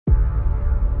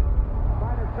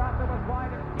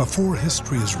Before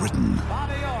history is written,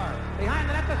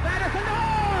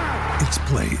 it's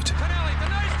played.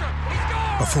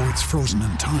 Before it's frozen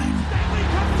in time,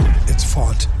 it's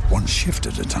fought one shift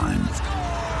at a time.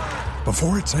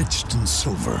 Before it's etched in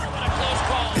silver,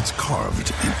 it's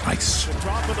carved in ice.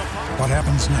 What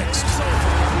happens next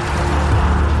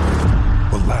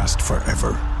will last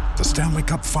forever. The Stanley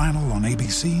Cup Final on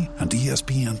ABC and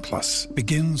ESPN Plus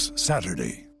begins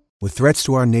Saturday. With threats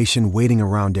to our nation waiting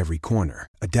around every corner,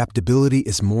 adaptability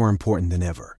is more important than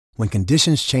ever. When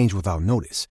conditions change without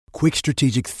notice, quick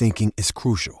strategic thinking is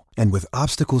crucial. And with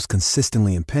obstacles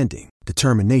consistently impending,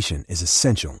 determination is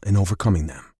essential in overcoming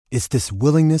them. It's this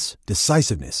willingness,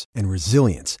 decisiveness, and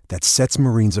resilience that sets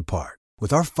Marines apart.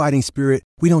 With our fighting spirit,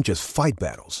 we don't just fight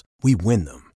battles, we win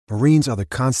them. Marines are the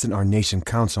constant our nation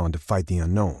counts on to fight the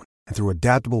unknown. And through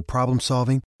adaptable problem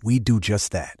solving, we do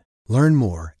just that. Learn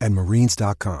more at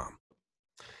marines.com.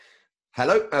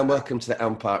 Hello and welcome to the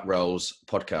Elm Park Rolls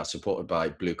podcast supported by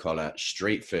Blue Collar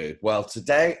Street Food. Well,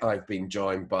 today I've been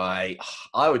joined by,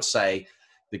 I would say,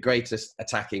 the greatest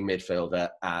attacking midfielder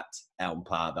at Elm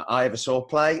Park that I ever saw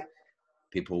play.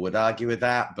 People would argue with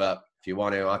that, but if you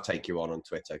want to, I'll take you on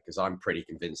Twitter because I'm pretty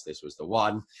convinced this was the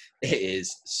one. It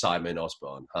is Simon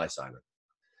Osborne. Hi, Simon.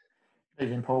 Good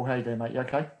evening, Paul. How you doing, mate? You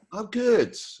okay? I'm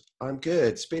good.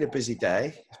 It's been a busy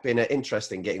day. It's been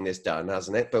interesting getting this done,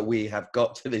 hasn't it? But we have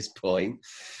got to this point.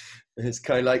 It's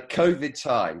kind of like COVID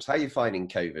times. How are you finding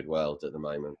COVID world at the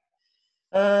moment?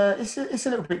 It's a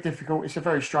little bit difficult. It's a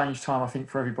very strange time, I think,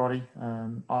 for everybody.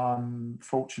 I'm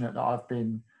fortunate that I've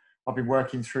been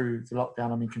working through the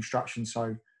lockdown. I'm in construction,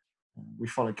 so we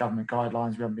follow government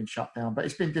guidelines. We haven't been shut down, but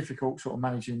it's been difficult sort of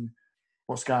managing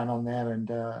what's going on there and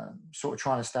sort of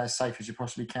trying to stay as safe as you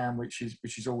possibly can, which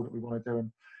is all that we want to do.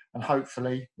 And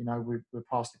hopefully, you know, we're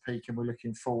past the peak and we're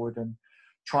looking forward and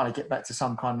trying to get back to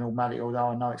some kind of normality. Although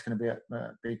I know it's going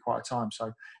to be quite a time.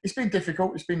 So it's been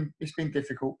difficult. It's been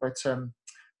difficult, but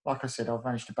like I said, I've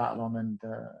managed to battle on, and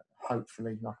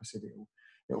hopefully, like I said,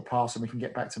 it'll pass and we can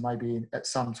get back to maybe at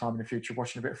some time in the future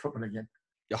watching a bit of football again.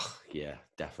 Oh, yeah,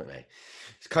 definitely.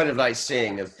 It's kind of like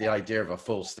seeing the idea of a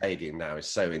full stadium now is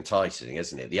so enticing,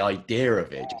 isn't it? The idea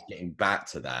of it, just getting back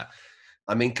to that.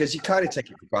 I mean, because you kind of take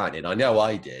it for granted. I know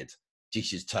I did. You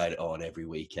just turn it on every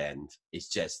weekend. It's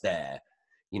just there.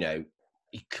 You know,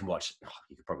 you could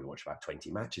probably watch about 20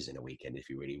 matches in a weekend if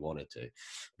you really wanted to.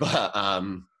 But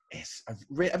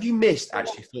have you missed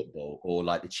actually football or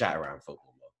like the chat around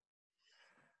football?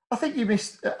 I think you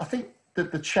missed. I think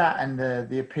the chat and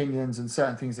the opinions and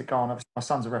certain things that go on. Obviously, my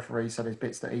son's a referee, so there's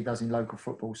bits that he does in local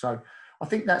football. So I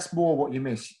think that's more what you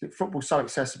miss. Football's so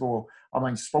accessible. I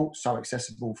mean, sport's so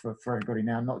accessible for everybody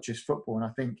now, not just football. And I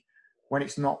think when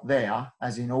it's not there,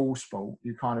 as in all sport,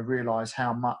 you kind of realise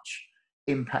how much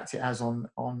impact it has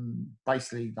on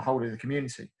basically the whole of the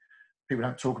community. People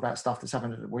don't talk about stuff that's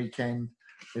happened at the weekend.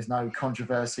 There's no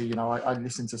controversy. You know, I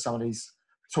listen to some of these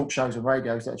talk shows and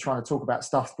radios that are trying to talk about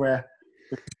stuff where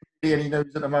there's any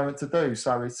news at the moment to do.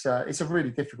 So it's a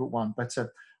really difficult one. But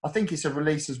I think it's a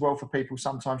release as well for people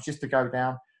sometimes just to go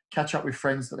down, catch up with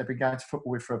friends that they've been going to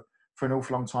football with for an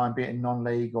awful long time, be it in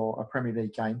non-league or a Premier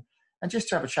League game, and just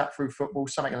to have a chat through football.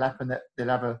 Something will happen that they'll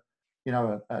have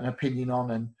an opinion on,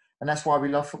 and that's why we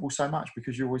love football so much,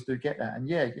 because you always do get that. And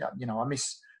yeah, you know, I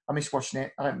miss watching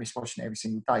it. I don't miss watching it every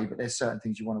single day, but there's certain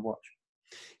things you want to watch.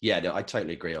 Yeah, no, I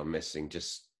totally agree on missing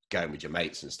just going with your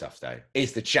mates and stuff, though.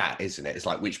 It's the chat, isn't it? It's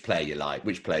like which player you like,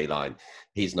 which play line.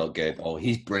 He's not good, or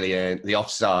he's brilliant. The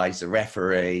offsides, the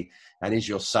referee, and is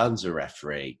your son's a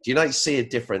referee? Do you like see a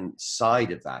different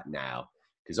side of that now?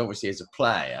 Because obviously, as a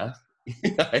player,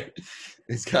 you know,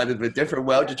 it's kind of a different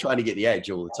world. You're trying to get the edge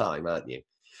all the time, aren't you?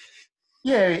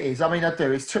 Yeah, it is. I mean, I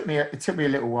do. It took me a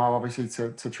little while, obviously,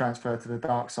 to transfer to the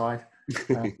dark side.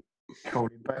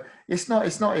 But it's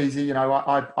not easy. You know,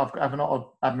 I have a lot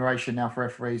of admiration now for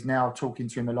referees. Now talking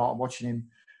to him a lot and watching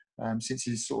him since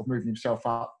he's sort of moving himself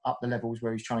up the levels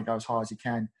where he's trying to go as high as he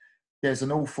can. There's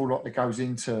an awful lot that goes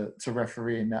into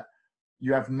refereeing that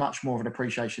you have much more of an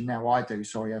appreciation now. I do,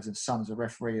 as a son, as a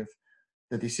referee, of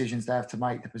the decisions they have to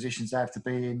make, the positions they have to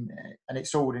be in, and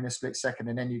it's all in a split second,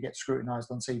 and then you get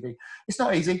scrutinised on TV. It's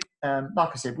not easy.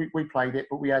 Like I said, we played it,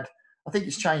 but I think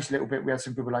it's changed a little bit. We had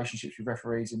some good relationships with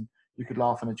referees, and you could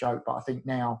laugh and a joke. But I think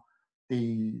now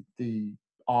the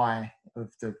eye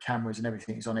of the cameras and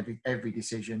everything is on every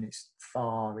decision. It's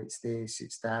VAR, it's this,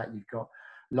 it's that. You've got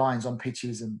lines on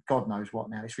pitches and God knows what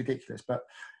now. It's ridiculous. But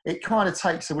it kind of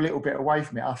takes a little bit away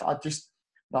from it. I just,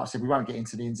 like I said, we won't get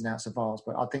into the ins and outs of VARs,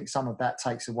 but I think some of that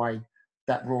takes away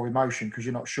that raw emotion because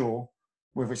you're not sure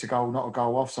whether it's a goal, not a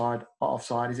goal,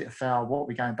 offside, is it a foul, what are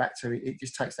we going back to? It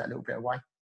just takes that little bit away.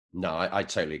 No, I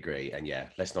totally agree. And yeah,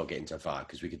 let's not get into VAR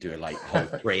because we could do a whole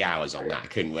 3 hours on that,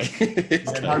 couldn't we?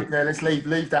 Let's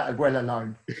leave that well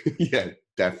alone. Yeah,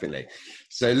 definitely.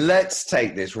 So let's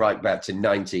take this right back to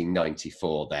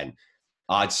 1994 then.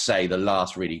 I'd say the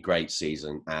last really great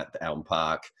season at Elm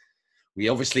Park. We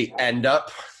obviously end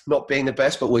up not being the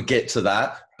best, but we'll get to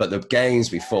that. But the games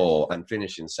before and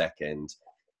finishing second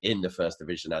in the first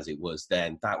division as it was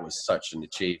then, that was such an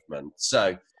achievement.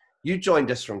 So you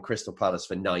joined us from Crystal Palace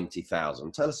for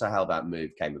 90,000. Tell us how that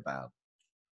move came about.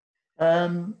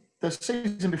 The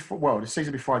season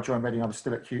before I joined Reading, I was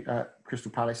still at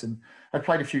Crystal Palace, and I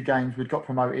played a few games. We'd got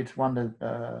promoted, won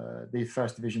the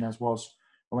first division as was.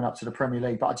 I went up to the Premier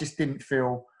League, but I just didn't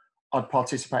feel I'd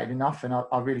participated enough, and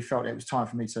I really felt it was time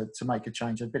for me to make a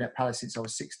change. I'd been at Palace since I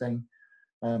was 16,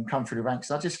 come through the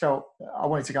ranks. I just felt I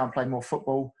wanted to go and play more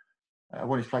football. I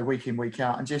wanted to play week in, week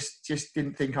out, and just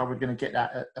didn't think I was going to get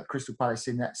that at Crystal Palace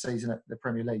in that season at the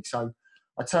Premier League. So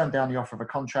I turned down the offer of a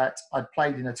contract. I'd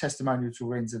played in a testimonial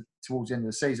towards the end of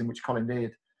the season, which Colin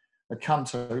Beard had come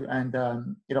to, and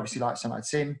it obviously liked someone I'd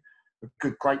seen. A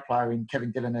great player in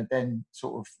Kevin Dillon had then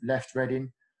sort of left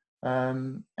Reading.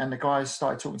 And the guys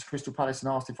started talking to Crystal Palace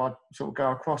and asked if I'd sort of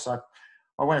go across. I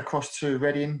went across to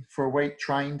Reading for a week,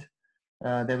 trained.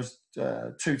 There was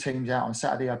 2 teams out on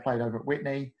Saturday. I played over at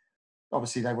Whitney.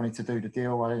 Obviously, they wanted to do the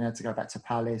deal. I then had to go back to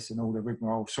Palace and all the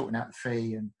rigmarole, sorting out the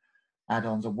fee and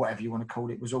add-ons or whatever you want to call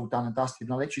it. It was all done and dusted.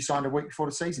 And I literally signed a week before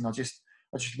the season. I just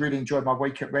really enjoyed my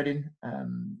week at Reading.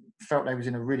 Felt they was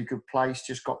in a really good place.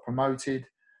 Just got promoted.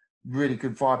 Really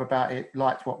good vibe about it.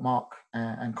 Liked what Mark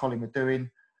and Colin were doing.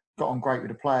 Got on great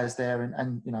with the players there,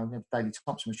 and you know, Daley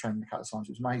Thompson was training a couple of times.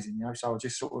 It was amazing, you know. So I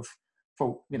just sort of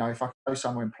thought, you know, if I go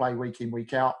somewhere and play week in,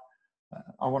 week out,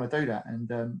 I want to do that.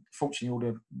 And fortunately,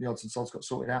 all the odds and sods got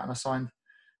sorted out, and I signed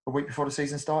a week before the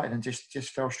season started, and just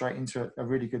fell straight into a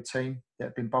really good team that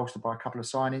had been bolstered by a couple of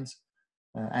signings.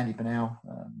 Andy Bernal,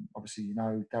 obviously, you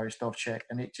know, Darius Dovcek,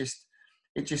 and it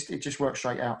just worked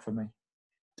straight out for me.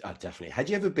 Definitely. Had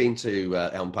you ever been to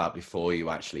Elm Park before you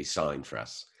actually signed for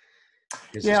us?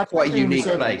 It's quite a unique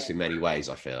place in many ways,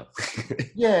 I feel.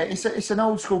 Yeah, it's an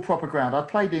old school proper ground. I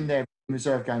played in there in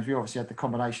reserve games. We obviously had the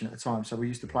combination at the time, so we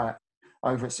used to play it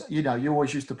over at, you know, you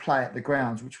always used to play at the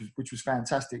grounds, which was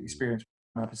fantastic experience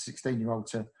for a 16-year-old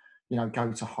to, you know,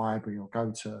 go to Highbury or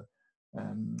go to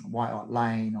White Hart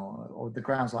Lane or the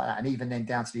grounds like that, and even then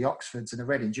down to the Oxfords and the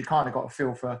Readings. You kind of got a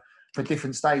feel for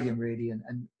different stadium really,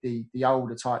 and the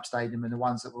older type stadium and the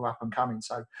ones that were up and coming.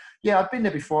 So yeah, I've been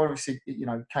there before. Obviously, you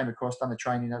know, came across, done the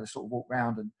training, had a sort of walk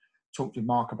around and talked with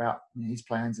Mark about, you know, his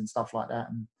plans and stuff like that,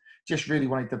 and just really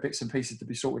wanted the bits and pieces to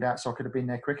be sorted out so I could have been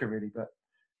there quicker really. But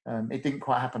it didn't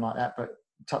quite happen like that, but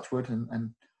touch wood, and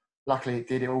luckily it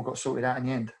did. It all got sorted out in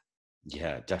the end.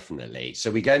 Yeah, definitely. So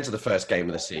we go into the first game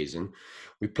of the season.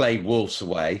 We played Wolves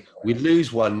away. We lose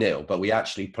 1-0, but we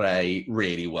actually play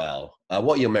really well.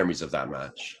 What are your memories of that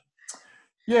match?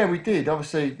 Yeah, we did.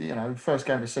 Obviously, you know, first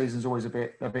game of the season is always a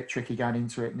bit tricky going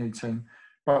into it, new team.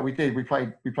 But we did. We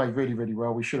played really, really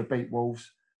well. We should have beat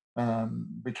Wolves.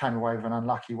 We came away with an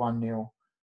unlucky 1-0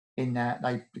 in that.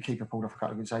 The keeper pulled off a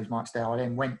couple of good saves, Mike Stow. I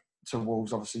then went to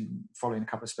Wolves, obviously, following a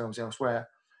couple of spells elsewhere.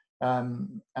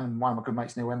 And one of my good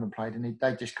mates, Neil Emman, played, and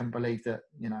they just couldn't believe that,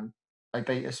 you know, they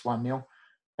beat us 1-0.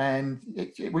 And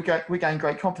we gained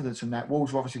great confidence from that.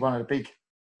 Wolves were obviously one of the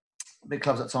big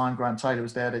clubs at the time. Graham Taylor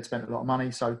was there. They'd spent a lot of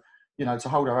money. So, you know, to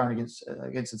hold our own against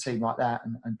a team like that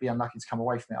and be unlucky to come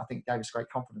away from it, I think gave us great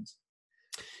confidence.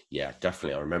 Yeah,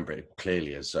 definitely. I remember it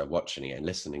clearly as watching it and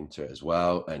listening to it as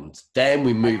well. And then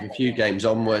we move a few games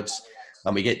onwards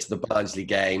and we get to the Barnsley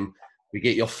game. We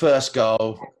get your first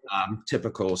goal,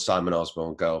 typical Simon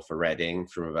Osborne goal for Reading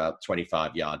from about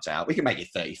 25 yards out. We can make it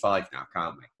 35 now,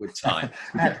 can't we? With time.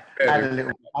 add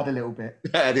a little bit.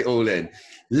 Add it all in.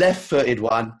 Left-footed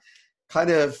one. Kind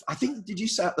of, I think, did you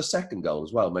set up the second goal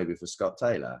as well, maybe for Scott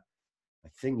Taylor? I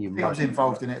think I was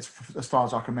involved in it as far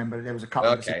as I can remember. There was a couple.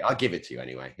 Okay, I'll give it to you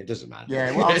anyway. It doesn't matter.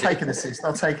 Yeah, well, I'll take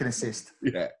an assist.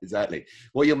 Yeah, exactly.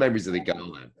 What are your memories of the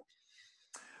goal then?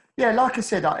 Yeah, like I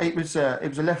said, it was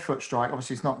a left foot strike.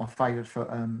 Obviously, it's not my favourite foot,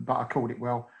 but I called it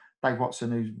well. Dave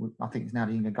Watson, who I think is now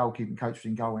the England goalkeeping coach, was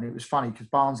in goal, and it was funny because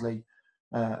Barnsley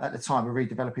at the time were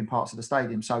redeveloping parts of the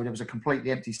stadium, so there was a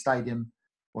completely empty stadium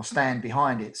or stand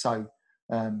behind it. So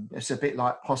it's a bit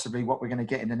like possibly what we're going to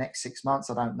get in the next 6 months.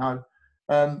 I don't know,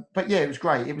 but yeah, it was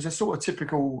great. It was a sort of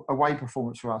typical away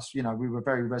performance for us. You know, we were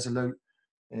very resolute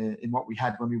in what we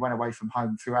had when we went away from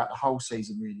home throughout the whole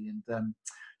season, really, and.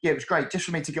 Yeah, it was great. Just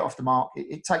for me to get off the mark,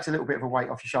 it takes a little bit of a weight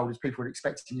off your shoulders. People are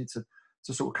expecting you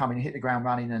to sort of come in and hit the ground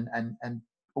running and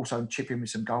also chip in with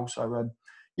some goals. So,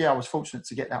 I was fortunate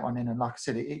to get that one in. And like I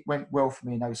said, it went well for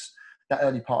me in that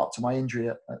early part up to my injury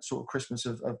at sort of Christmas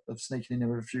of sneaking in there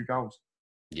with a few goals.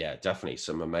 Yeah, definitely.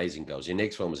 Some amazing goals. Your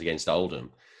next one was against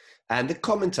Oldham. And the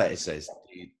commentator says,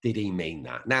 did he mean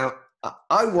that? Now,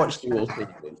 I watched the whole thing,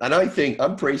 and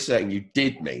I'm pretty certain you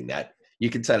did mean that. You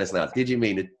can tell us now. Did you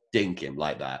mean to dink him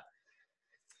like that?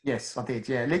 Yes, I did.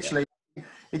 Yeah, literally. Yeah.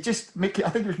 It just, I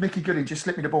think it was Mickey Gooding just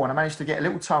slipped me the ball, and I managed to get a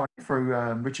little toe through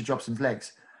Richard Jobson's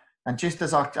legs. And just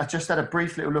as I just had a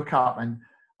brief little look up, and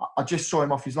I just saw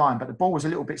him off his line, but the ball was a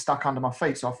little bit stuck under my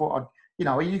feet. So I thought,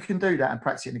 you can do that and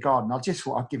practice it in the garden. I just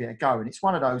thought I'd give it a go. And it's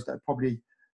one of those that probably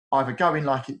either go in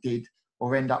like it did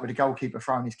or end up with the goalkeeper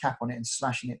throwing his cap on it and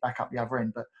smashing it back up the other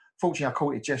end. But fortunately, I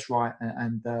caught it just right.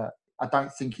 And I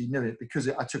don't think he knew it because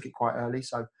I took it quite early.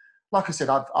 So like I said,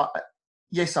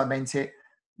 yes, I meant it.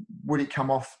 Would it come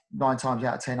off 9 times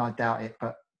out of 10? I doubt it.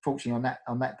 But fortunately,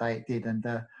 on that day, it did. And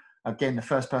again, the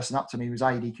first person up to me was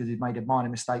Adi because he'd made a minor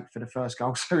mistake for the first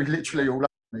goal. So he literally all over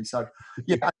me. So,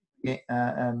 yeah.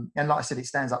 And like I said, it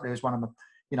stands up there as one of my,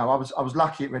 I was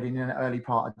lucky at Reading in an early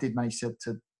part. I did manage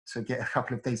to get a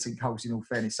couple of decent goals in all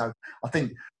fairness. So I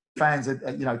think fans,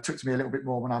 took to me a little bit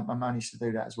more when I managed to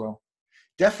do that as well.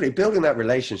 Definitely building that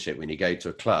relationship when you go to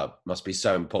a club must be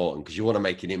so important because you want to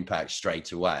make an impact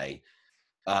straight away.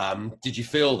 Did you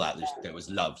feel that there was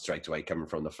love straight away coming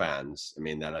from the fans? I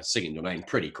mean, they're singing your name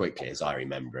pretty quickly, as I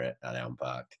remember it at Elm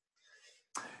Park.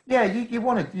 Yeah, you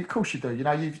want to. Of course, you do.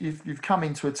 You've come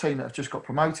into a team that have just got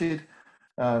promoted.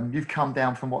 You've come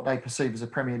down from what they perceive as a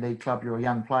Premier League club. You're a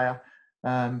young player,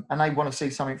 and they want to see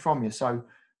something from you. So,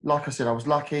 like I said, I was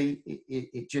lucky.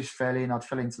 It just fell in. I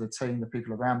fell into the team. The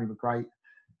people around me were great,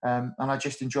 and I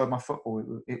just enjoyed my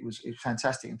football. It was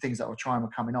fantastic, and things that I was trying were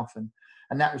coming off, and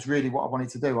that was really what I wanted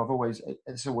to do.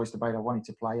 It's always the way I wanted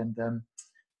to play, and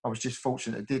I was just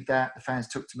fortunate I did that. The fans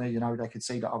took to me. They could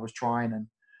see that I was trying, and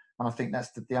I think that's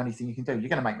the only thing you can do. You're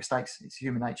going to make mistakes. It's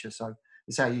human nature. So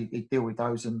it's how you deal with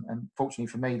those. And fortunately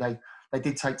for me, they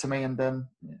did take to me. And,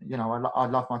 I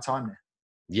love my time there.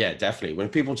 Yeah, definitely. When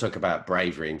people talk about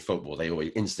bravery in football, they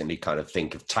always instantly kind of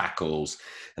think of tackles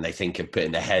and they think of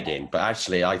putting the head in. But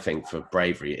actually, I think for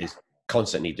bravery is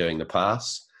constantly doing the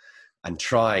pass and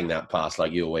trying that pass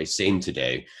like you always seem to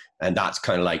do. And that's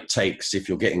kind of like takes, if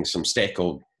you're getting some stick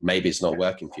or maybe it's not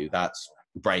working for you, that's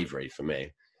bravery for me.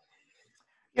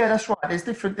 Yeah, that's right. There's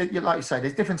different, like you say,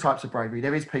 there's different types of bravery.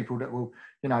 There is people that will,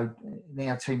 in our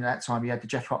team at that time, you had the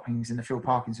Jeff Hopkins and the Phil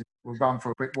Parkins who would run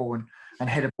for a brick wall and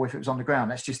head a ball if it was on the ground.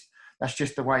 That's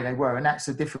just the way they were. And that's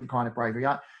a different kind of bravery.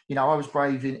 I was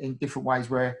brave in different ways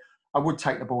where I would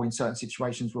take the ball in certain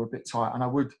situations were a bit tight and I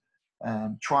would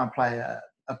try and play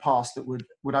a pass that would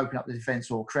open up the defence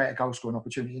or create a goal scoring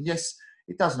opportunity. And yes,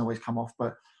 it doesn't always come off,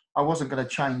 but I wasn't going to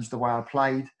change the way I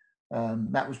played.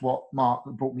 That was what Mark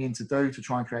brought me in to do, to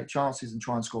try and create chances and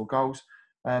try and score goals.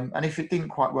 And if it didn't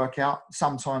quite work out,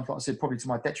 sometimes, like I said, probably to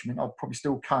my detriment, I'd probably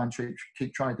still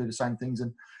keep trying to do the same things.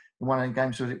 And in one of the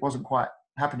games where it wasn't quite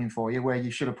happening for you, where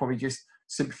you should have probably just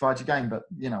simplified your game. But,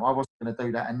 I wasn't going to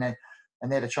do that.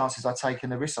 And they're the chances I take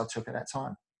and the risks I took at that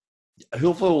time.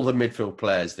 Of all the midfield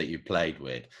players that you played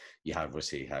with, you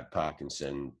had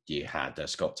Parkinson, you had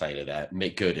Scott Taylor there,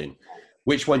 Mick Gooding.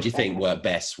 Which one do you think worked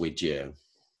best with you?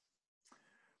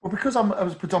 Well, because I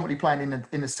was predominantly playing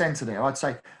in the centre there, I'd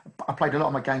say I played a lot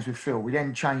of my games with Phil. We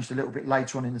then changed a little bit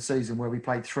later on in the season where we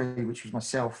played 3, which was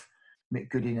myself, Mick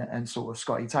Gooding and sort of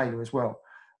Scotty Taylor as well.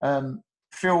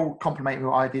 Phil complimented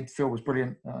what I did. Phil was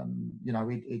brilliant.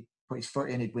 He'd put his foot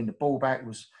in, he'd win the ball back,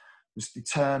 was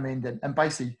determined. And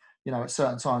basically, at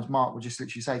certain times, Mark would just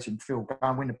literally say to him, Phil, go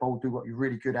and win the ball, do what you're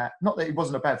really good at. Not that he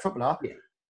wasn't a bad footballer. Yeah.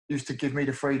 He used to give me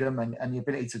the freedom and the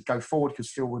ability to go forward because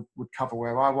Phil would cover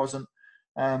where I wasn't.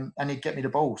 And he'd get me the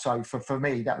ball. So for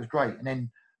me, that was great. And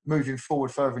then moving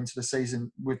forward further into the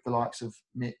season with the likes of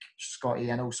Mick, Scotty,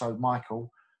 and also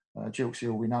Michael, Gilksy,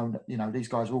 we know that, these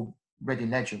guys are all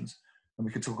Reading legends and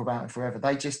we could talk about it forever.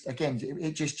 They just, again,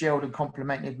 it just gelled and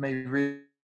complemented me really,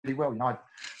 really well.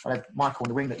 I had Michael on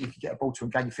the wing that you could get a ball to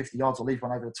and gain you 50 yards or leave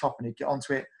one over the top and he'd get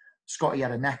onto it. Scotty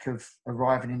had a knack of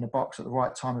arriving in the box at the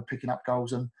right time and picking up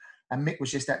goals. And Mick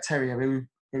was just that terrier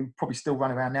who probably still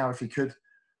run around now if he could.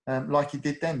 Like he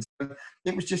did then. So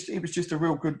it was just a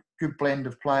real good blend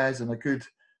of players and a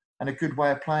good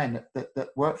way of playing that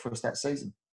worked for us that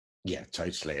season. Yeah,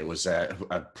 totally. It was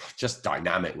just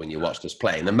dynamic when you watched us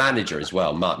play. And the manager as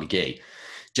well, Mark McGee,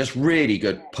 just really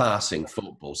good passing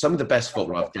football. Some of the best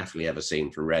football I've definitely ever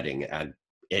seen for Reading and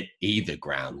at either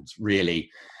ground, really.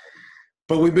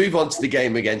 But we move on to the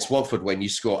game against Watford when you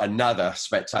score another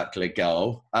spectacular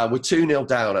goal. We're 2-0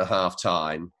 down at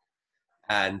half-time.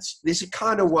 And this is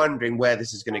kind of wondering where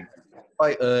this is going to go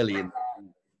quite early in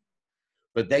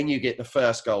But then you get the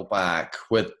first goal back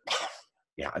with,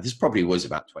 yeah, this probably was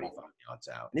about 25 yards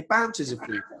out. And it bounces a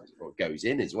few times before it goes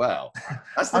in as well.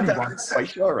 That's the Only bit I'm once. quite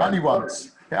sure of. Only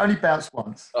once. It only bounced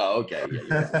once. Oh, okay.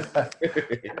 Yeah.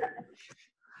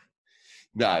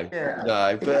 No, Yeah.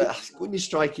 no. But when you're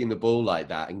striking the ball like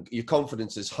that and your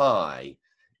confidence is high,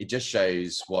 it just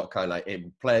shows what kind of like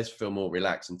players feel more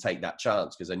relaxed and take that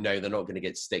chance because they know they're not going to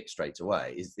get stick straight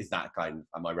away. Is that kind?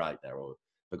 Am I right there, or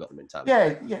have I got the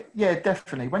mentality? Yeah,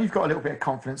 definitely. When you've got a little bit of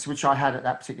confidence, which I had at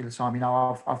that particular time, you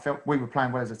know, I felt we were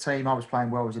playing well as a team. I was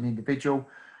playing well as an individual,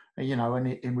 you know,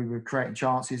 and we were creating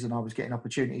chances, and I was getting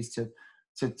opportunities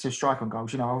to strike on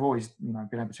goals. You know, I've always, you know,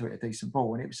 been able to hit a decent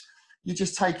ball, and it was. You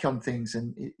just take on things,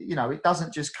 and you know, it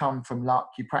doesn't just come from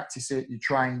luck. You practice it, you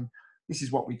train. This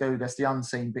is what we do. That's the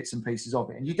unseen bits and pieces of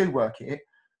it, and you do work it,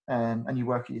 and you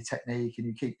work at your technique, and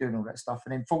you keep doing all that stuff.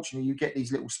 And then, fortunately, you get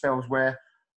these little spells where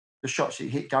the shots that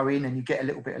you hit go in, and you get a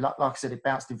little bit of luck. Like I said, it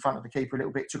bounced in front of the keeper a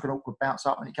little bit, took an awkward bounce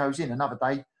up, and it goes in. Another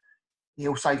day,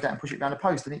 he'll save that and push it down the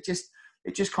post, and it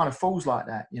just kind of falls like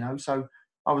that, you know. So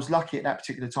I was lucky at that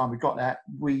particular time. We got that.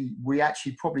 We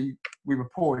actually we were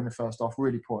poor in the first half,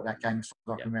 really poor at that game, as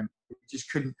far as I can remember.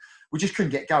 We just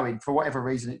couldn't get going for whatever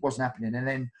reason. It wasn't happening. And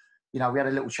then, you know, we had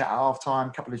a little chat at half time,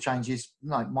 a couple of changes,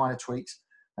 like minor tweaks,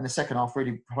 and the second half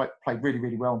really played really,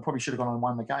 really well, and probably should have gone on and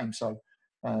won the game. So,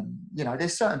 you know,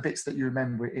 there's certain bits that you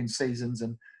remember in seasons,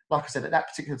 and like I said, at that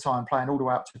particular time, playing all the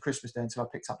way up to Christmas Day until I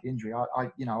picked up the injury,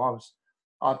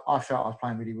 I felt I was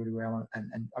playing really, really well,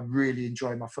 and I really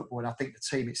enjoyed my football. And I think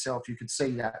the team itself, you could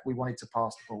see that we wanted to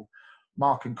pass the ball.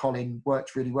 Mark and Colin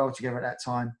worked really well together at that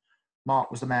time.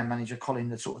 Mark was the man manager, Colin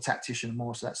the sort of tactician and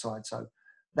more to that side. So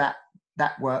that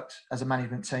worked as a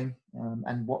management team,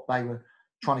 and what they were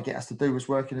trying to get us to do was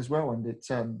working as well. And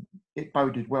it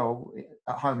boded well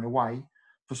at home and away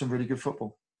for some really good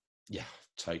football. Yeah,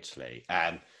 totally.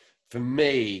 And for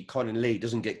me, Colin Lee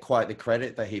doesn't get quite the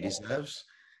credit that he deserves.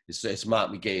 It's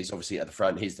Mark McGee is obviously at the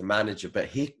front. He's the manager, but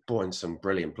he brought in some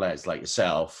brilliant players like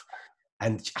yourself.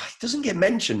 And it doesn't get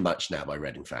mentioned much now by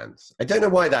Reading fans. I don't know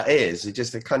why that is. It's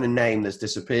just a kind of name that's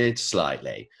disappeared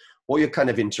slightly. What are your kind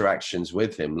of interactions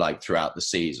with him like throughout the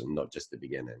season, not just the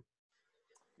beginning?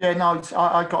 Yeah, no,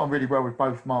 I got on really well with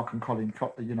both Mark and Colin.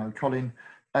 You know, Colin,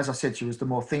 as I said, she was the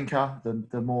more thinker,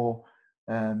 the more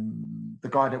the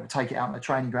guy that would take it out on the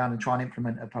training ground and try and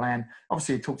implement a plan.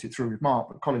 Obviously, he talked it through with Mark,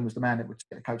 but Colin was the man that would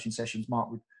take the coaching sessions. Mark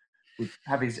would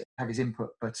have his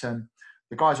input. But the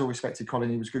guys all respected Colin.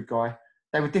 He was a good guy.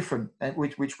 They were different,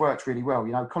 which worked really well.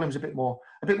 You know, Colin was a bit more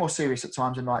serious at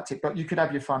times and liked it, but you could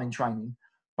have your fun in training.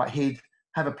 But he'd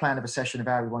have a plan of a session of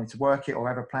how we wanted to work it, or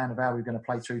have a plan of how we were going to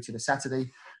play through to the Saturday.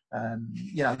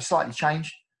 You know, slightly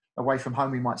changed. Away from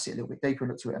home, we might sit a little bit deeper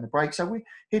and look to it in the break. So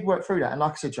he'd work through that. And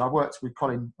like I said, I worked with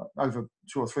Colin over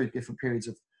 2 or 3 different periods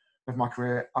of my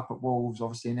career, up at Wolves,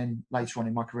 obviously, and then later on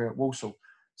in my career at Walsall.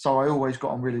 So I always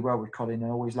got on really well with Colin, and I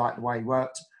always liked the way he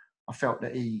worked. I felt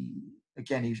that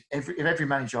every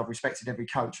manager, I've respected every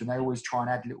coach, and they always try and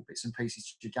add little bits and pieces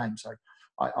to your game. So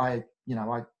I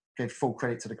give full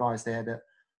credit to the guys there that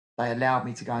they allowed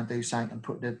me to go and do something and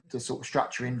put the sort of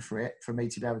structure in for me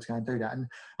to be able to go and do that.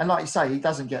 And like you say, he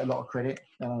doesn't get a lot of credit.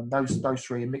 Those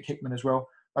 3, and Mick Hickman as well,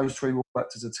 those 3 all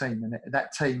worked as a team. And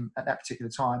that team at that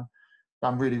particular time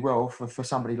done really well for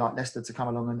somebody like Leicester to come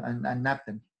along and nab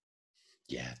them.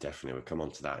 Yeah, definitely. We'll come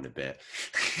on to that in a bit.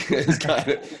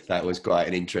 That was quite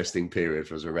an interesting period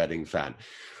for us as a Reading fan.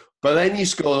 But then you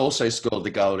also scored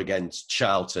the goal against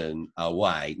Charlton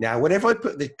away. Now, whenever I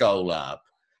put the goal up,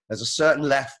 there's a certain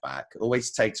left back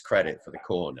always takes credit for the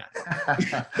corner.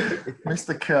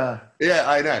 Mr. Kerr. Yeah,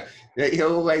 I know. He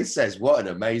always says, what an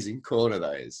amazing corner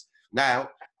that is. Now,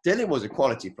 Dylan was a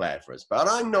quality player for us, but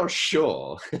I'm not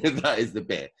sure that is the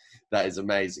bit that is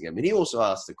amazing. I mean, he also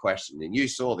asked the question, and you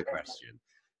saw the question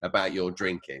about your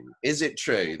drinking. Is it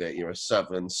true that you're a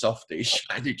Southern softy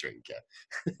shandy drinker?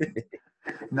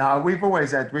 No, we've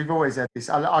always had this.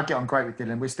 I get on great with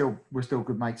Dylan. We're still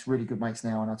good mates, really good mates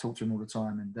now, and I talk to him all the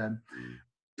time. And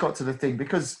got to the thing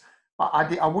because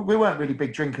we weren't really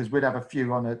big drinkers. We'd have a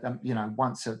few on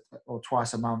once or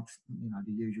twice a month. You know,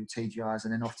 the usual TGIs,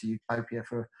 and then off to Utopia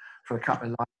for a couple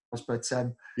of hours. But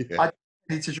I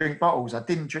need to drink bottles. I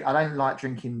don't like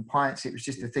drinking pints. It was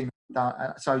just a thing.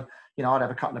 So you know, I'd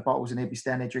have a couple of bottles, and he'd be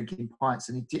standing there drinking pints,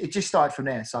 and it just started from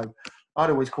there. So I'd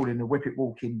always call him the whippet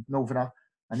walking Northerner,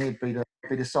 and he'd be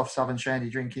the soft Southern shandy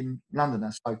drinking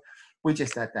Londoner. So we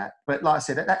just had that. But like I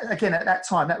said, at that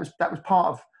time, that was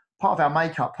part of our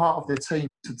makeup, part of the team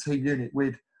unit.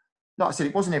 Like I said,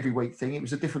 it wasn't every week thing. It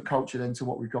was a different culture then to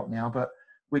what we've got now. But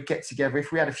we'd get together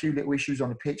if we had a few little issues on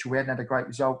the pitch, or we hadn't had a great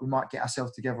result. We might get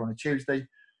ourselves together on a Tuesday,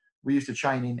 we used to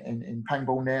train in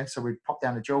Pangbourne there, so we'd pop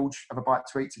down to George, have a bite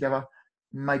to eat together,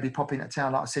 maybe pop into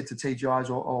town, like I said, to TGI's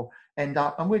or end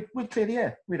up, and we'd clear the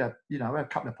air. We'd have, have a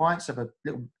couple of pints, have a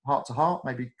little heart to heart,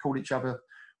 maybe call each other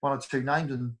one or two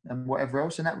names and whatever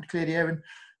else, and that would clear the air.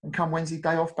 And come Wednesday,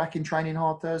 day off, back in training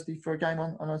hard Thursday for a game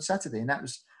on a Saturday. And that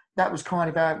was kind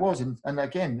of how it was. And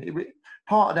again,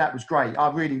 part of that was great. I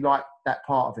really liked that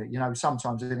part of it.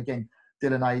 Sometimes, and again,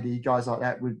 Dylan Adey, guys like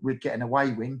that, we'd get an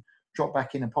away win, drop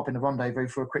back in and pop in the rendezvous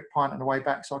for a quick pint on the way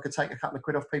back so I could take a couple of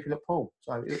quid off people at Poole.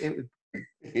 So it would...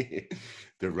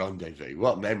 The rendezvous.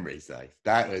 What memories, though.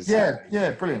 That was...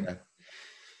 Yeah, brilliant.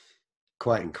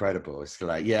 Quite incredible. It's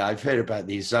like, I've heard about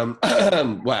these...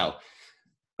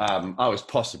 I was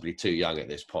possibly too young at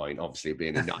this point, obviously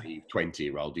being a naive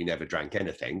 20-year-old who never drank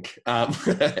anything.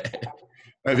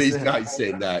 These nights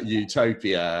in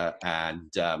Utopia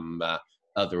and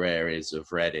other areas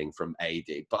of Reading from AD.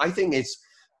 But I think it's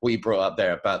what you brought up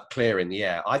there about clearing the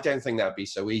air. I don't think that would be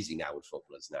so easy now with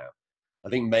footballers now. I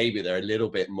think maybe they're a little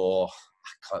bit more,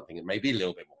 maybe a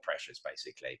little bit more precious,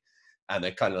 basically. And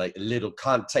they're kind of like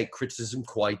can't take criticism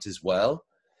quite as well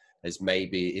as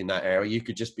maybe in that area. You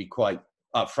could just be quite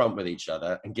upfront with each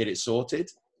other and get it sorted.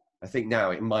 I think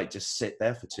now it might just sit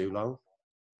there for too long.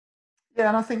 Yeah,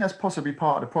 and I think that's possibly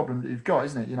part of the problem that you've got,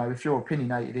 isn't it? If you're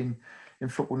opinionated in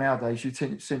football nowadays, you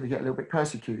seem to get a little bit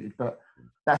persecuted. But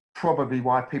that's probably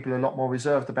why people are a lot more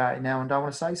reserved about it now and don't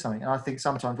want to say something. And I think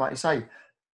sometimes, like you say,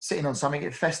 sitting on something,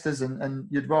 it festers and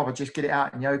you'd rather just get it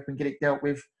out in the open, get it dealt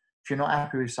with. If you're not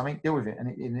happy with something, deal with it. And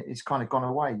it's kind of gone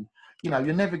away. You're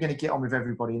never going to get on with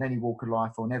everybody in any walk of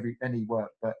life or in any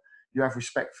work, but you have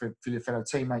respect for your fellow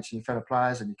teammates and your fellow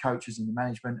players and your coaches and your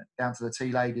management, down to the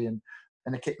tea lady and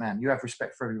the kit man. You have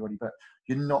respect for everybody, but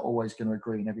you're not always going to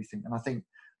agree in everything. And I think,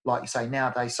 like you say,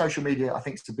 nowadays, social media, I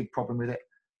think it's a big problem with it.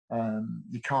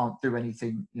 You can't do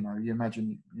anything, you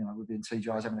imagine, we'd be in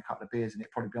TGI's having a couple of beers and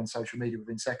it'd probably be on social media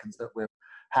within seconds that we're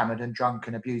hammered and drunk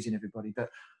and abusing everybody. But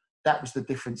that was the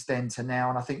difference then to now.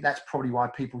 And I think that's probably why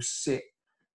people sit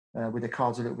with their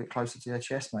cards a little bit closer to their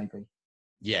chest, maybe.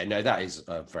 Yeah, no, that is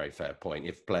a very fair point.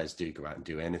 If players do go out and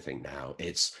do anything now,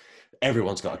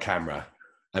 everyone's got a camera.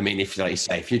 I mean, if, like you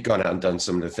say, if you'd gone out and done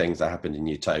some of the things that happened in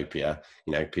Utopia,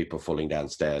 people falling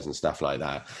downstairs and stuff like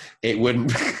that, it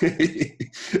wouldn't,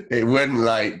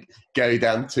 like go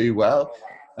down too well.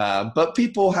 But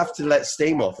people have to let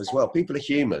steam off as well. People are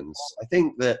humans. I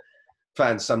think that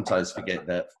fans sometimes forget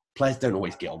that players don't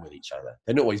always get on with each other.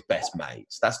 They're not always best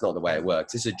mates. That's not the way it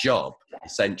works. It's a job,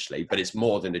 essentially, but it's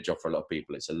more than a job for a lot of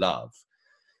people. It's a love.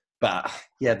 But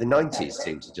yeah, the 90s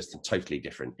seems just a totally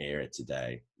different era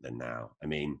today than now. I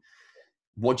mean,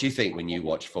 what do you think when you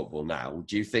watch football now?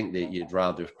 Do you think that you'd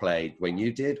rather have played when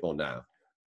you did or now?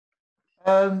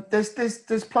 There's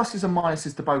pluses and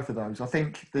minuses to both of those. I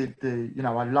think I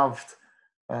loved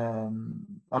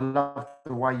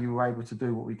the way you were able to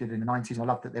do what we did in the 90s. I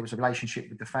loved that there was a relationship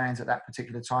with the fans at that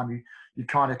particular time. You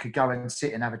kind of could go and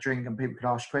sit and have a drink and people could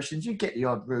ask questions. You get the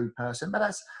odd rude person, but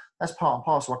that's part and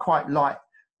parcel. I quite like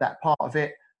that part of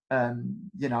it,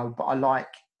 but I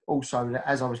like also that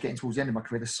as I was getting towards the end of my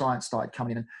career, the science started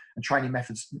coming in and training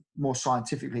methods more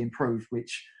scientifically improved,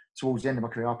 which towards the end of my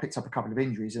career, I picked up a couple of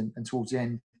injuries and towards the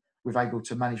end, we've able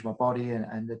to manage my body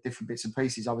and the different bits and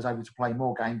pieces. I was able to play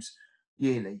more games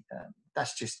yearly.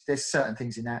 There's certain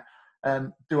things in that.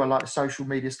 Do I like the social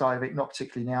media side of it? Not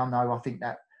particularly now. No, I think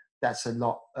that's a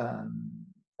lot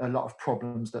of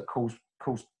problems that cause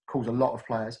a lot of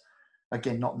players.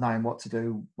 Again, not knowing what to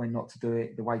do, when not to do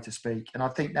it, the way to speak. And I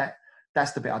think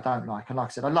that's the bit I don't like. And like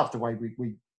I said, I love the way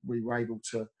we were able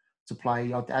to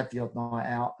play. I'd add the odd night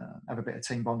out, have a bit of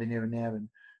team bonding here and there. And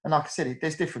like I said,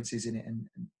 there's differences in it. And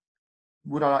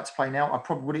would I like to play now?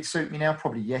 Would it suit me now?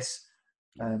 Probably yes.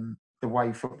 The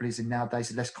way football is in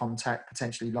nowadays, less contact,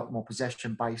 potentially a lot more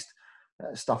possession-based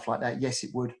stuff like that. Yes, it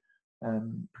would.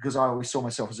 Because I always saw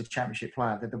myself as a championship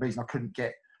player. The reason I couldn't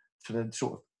get to the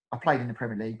sort of... I played in the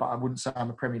Premier League, but I wouldn't say I'm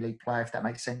a Premier League player, if that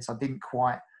makes sense. I didn't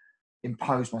quite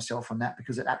impose myself on that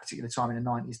because at that particular time in the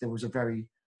 90s, there was a very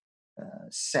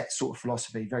set sort of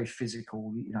philosophy, very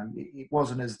physical. It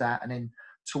wasn't as that. And then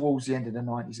towards the end of the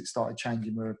 90s, it started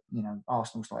changing where,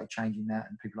 Arsenal started changing that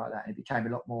and people like that. And it became a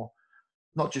lot more,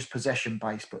 not just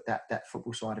possession-based, but that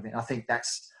football side of it. And I think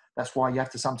that's why you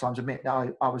have to sometimes admit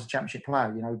that I was a championship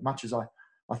player. Much as I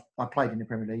played in the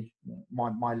Premier League,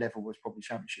 my level was probably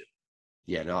championship.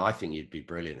 Yeah, no, I think you'd be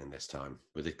brilliant in this time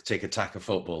with the tick-attack of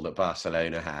football that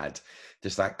Barcelona had.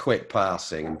 Just that quick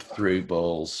passing and through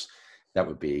balls. That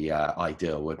would be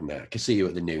ideal, wouldn't it? I could see you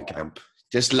at the Nou Camp,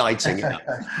 just lighting it up.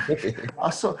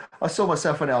 I saw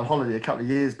myself when I was on holiday a couple of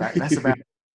years back. That's about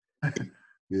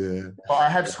Yeah. But I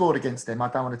have scored against them. I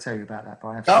don't want to tell you about that, but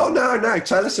I have. Oh, no.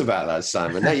 Tell us about that,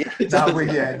 Simon. No,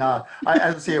 no.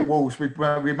 I see at Wolves, we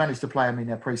managed to play them in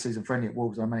their pre-season friendly at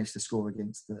Wolves. I managed to score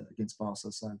against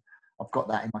Barca, so I've got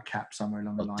that in my cap somewhere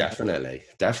along the line. Definitely.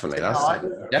 That's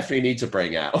definitely need to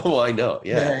bring out. Why not?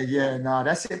 Yeah. No,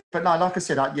 that's it. But no, like I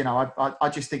said, I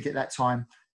just think at that time,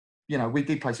 we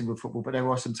did play some good football, but there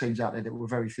were some teams out there that were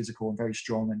very physical and very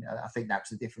strong, and I think that was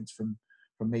the difference from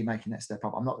me making that step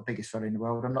up. I'm not the biggest fella in the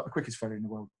world. I'm not the quickest fella in the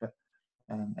world, but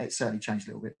it certainly changed a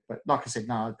little bit. But like I said,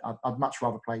 no, I'd much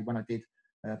rather play when I did.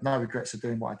 No regrets of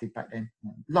doing what I did back then.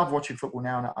 Love watching football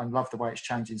now, and I love the way it's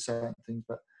changing certain things,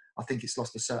 but I think it's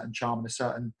lost a certain charm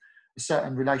and a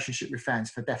certain relationship with fans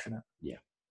for definite. Yeah.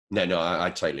 No, I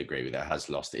totally agree with that. It has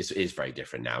lost. It is very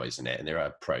different now, isn't it? And there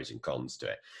are pros and cons to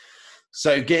it.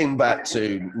 So getting back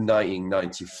to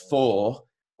 1994,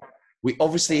 we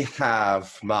obviously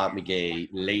have Mark McGee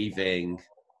leaving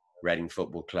Reading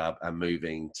Football Club and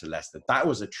moving to Leicester. That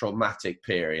was a traumatic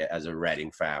period as a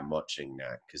Reading fan watching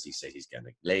that, because he said he's going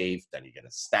to leave, then he's going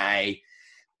to stay.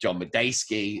 John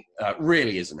Medeski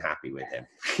really isn't happy with him.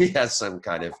 He has some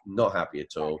kind of not happy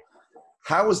at all.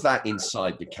 How was that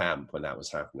inside the camp when that was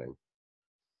happening?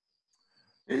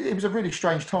 It was a really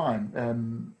strange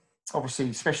time. Obviously,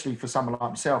 especially for someone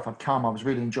like myself, I was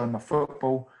really enjoying my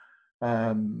football.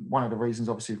 One of the reasons,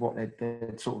 obviously, is what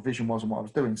their sort of vision was and what I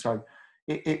was doing. So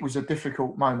it was a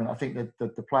difficult moment. I think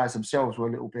that the players themselves were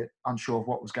a little bit unsure of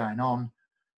what was going on,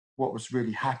 what was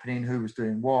really happening, who was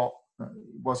doing what,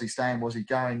 was he staying, was he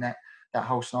going, that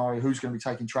whole scenario, who's going to be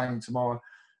taking training tomorrow.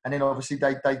 And then obviously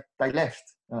they left.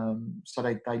 So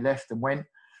they left and went.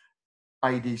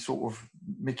 Adi sort of,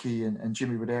 Mickey and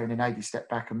Jimmy were there, and then Adi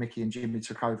stepped back and Mickey and Jimmy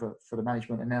took over for the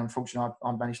management. And then unfortunately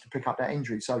I managed to pick up that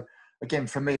injury. So again,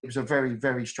 for me, it was a very,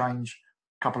 very strange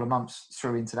couple of months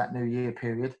through into that New Year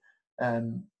period.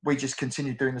 We just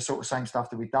continued doing the sort of same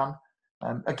stuff that we'd done.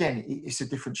 Again, it's a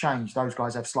different change. Those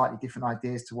guys have slightly different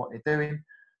ideas to what they're doing.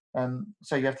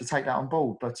 So you have to take that on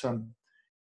board. But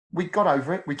we got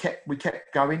over it. We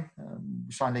kept going.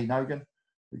 We signed Lee Nogan,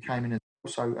 who came in.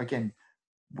 So again,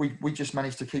 we just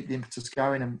managed to keep the impetus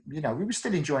going, and we were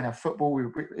still enjoying our football.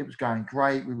 It was going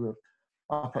great. We were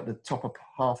up at the top of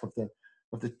half of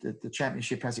the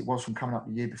championship as it was from coming up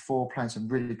the year before, playing some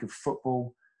really good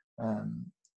football,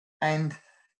 and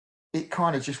it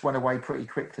kind of just went away pretty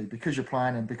quickly because you're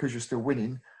playing and because you're still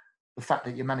winning. The fact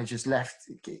that your manager's left,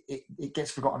 it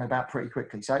gets forgotten about pretty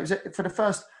quickly. So it was for the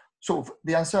first sort of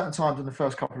the uncertain times in the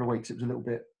first couple of weeks. It was a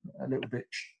little bit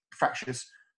fractious.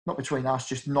 Not between us,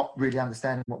 just not really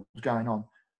understanding what was going on.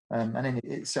 And then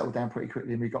it settled down pretty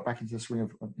quickly and we got back into the swing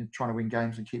of trying to win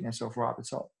games and keeping ourselves right at the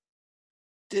top.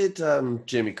 Did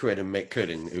Jimmy Quinn and Mick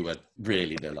Cooden, who were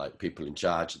really the people in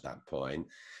charge at that point,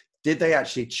 did they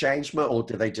actually change much, or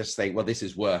did they just think, well, this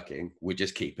is working, we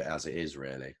just keep it as it is,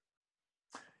 really?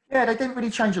 Yeah, they didn't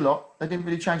really change a lot. They didn't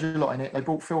really change a lot in it. They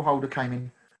brought Phil Holder came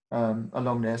in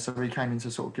along there, so he came in to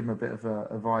sort of give him a bit of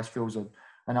advice. Phil's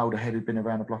an older head who'd been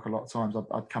around the block a lot of times.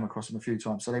 I'd come across him a few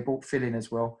times. So they brought Phil in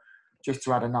as well, just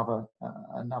to add another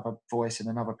voice and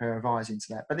another pair of eyes into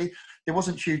that. But there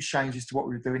wasn't huge changes to what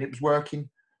we were doing. It was working.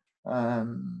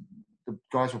 The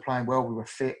guys were playing well. We were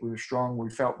fit. We were strong. We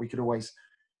felt we could always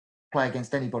play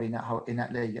against anybody in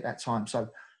that league at that time. So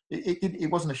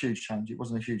it wasn't a huge change. It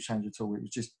wasn't a huge change at all. It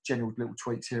was just general little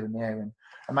tweaks here and there, and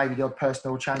maybe the odd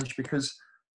personal change because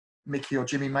Mickey or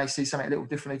Jimmy may see something a little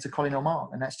differently to Colin or Mark,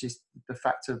 and that's just the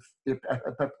fact of the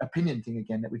opinion thing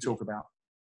again that we talk about.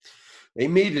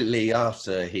 Immediately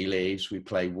after he leaves, we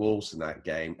play Wolves in that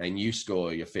game, and you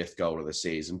score your 5th goal of the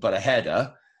season, but a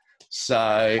header.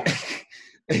 So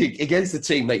against the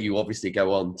team that you obviously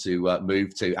go on to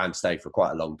move to and stay for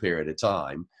quite a long period of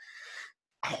time,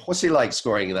 what's it like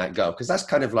scoring in that goal? Because that's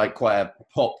kind of like quite a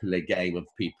popular game of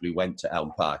people who went to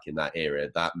Elm Park in that era.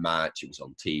 That match, it was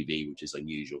on TV, which is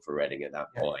unusual for Reading at that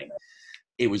point.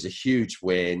 It was a huge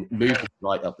win, moving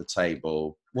right up the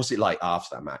table. What's it like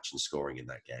after that match and scoring in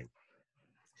that game?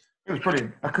 It was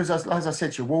brilliant because, as I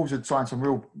said to you, Wolves had signed some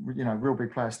real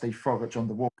big players: Steve Froggatt, John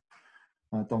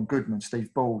DeWolf, Don Goodman,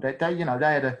 Steve Ball. They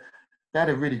had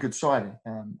a really good side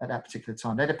at that particular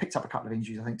time. They'd have picked up a couple of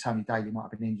injuries. I think Tony Daly might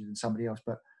have been injured and somebody else,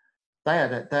 but they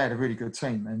had a really good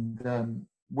team, and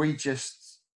we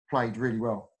just played really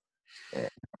well.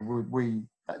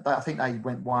 I think they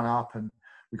went 1 up, and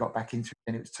we got back into it,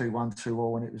 and it was 2-1,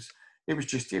 2-2, and it was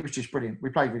just brilliant. We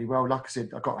played really well. Like I said,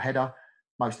 I got a header.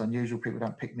 Most unusual. People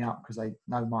don't pick me up because they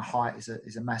know my height is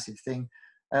a massive thing.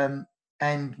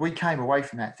 And we came away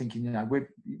from that thinking,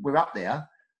 we're up there,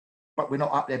 but we're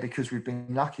not up there because we've been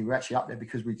lucky. We're actually up there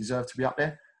because we deserve to be up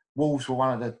there. Wolves were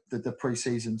one of the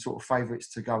pre-season sort of favourites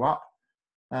to go up.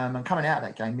 And coming out of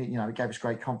that game, it gave us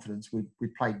great confidence. We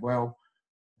played well.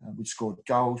 We scored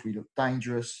goals. We looked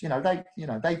dangerous. They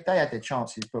had their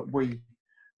chances, but we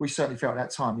certainly felt at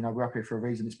that time, we're up here for a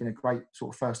reason. It's been a great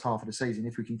sort of first half of the season.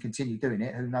 If we can continue doing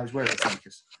it, who knows where it'll take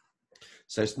us.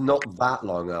 So it's not that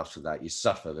long after that you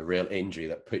suffer the real injury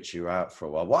that puts you out for a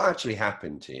while. What actually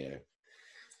happened to you?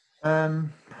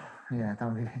 Don't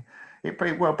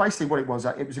really. Well, basically what it was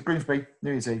a Grimsby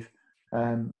New Year's Eve.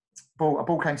 A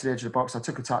ball came to the edge of the box. I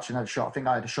took a touch and had a shot. I think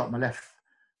I had a shot on my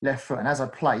left foot, and as I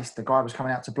placed, the guy was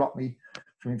coming out to block me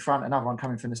from in front, another one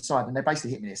coming from the side, and they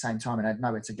basically hit me at the same time and I had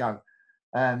nowhere to go.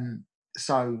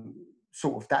 So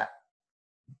sort of that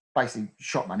basically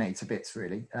shot my knee to bits,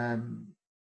 really.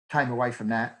 Came away from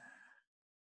that,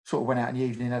 sort of went out in the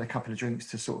evening, had a couple of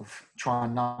drinks to sort of try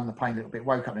and numb the pain a little bit.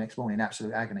 Woke up the next morning in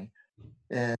absolute agony.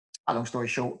 Long story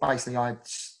short, basically I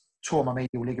tore my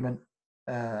medial ligament,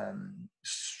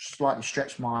 slightly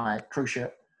stretched my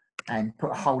cruciate and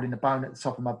put a hole in the bone at the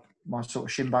top of my sort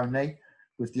of shin bone knee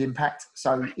with the impact.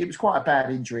 So it was quite a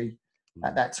bad injury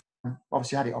at that time.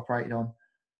 Obviously had it operated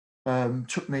on.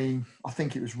 Took me, I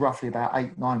think it was roughly about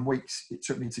 8-9 weeks it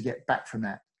took me to get back from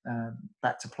that,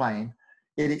 back to playing.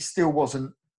 It still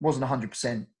wasn't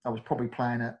 100%. I was probably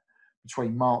playing at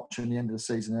between March and the end of the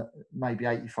season at maybe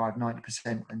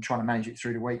 85-90% and trying to manage it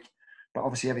through the week. But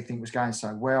obviously everything was going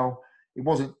so well. It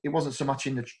wasn't so much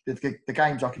in the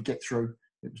games I could get through.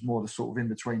 It was more the sort of in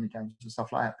between the games and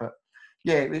stuff like that. But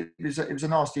yeah, it was a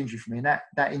nasty injury for me, and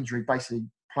that injury basically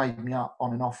played me up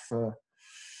on and off for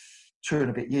 2 and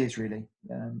a bit years, really.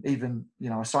 Even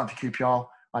I signed for QPR.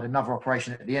 I had another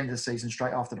operation at the end of the season,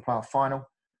 straight after the playoff final,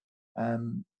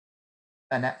 and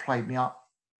that played me up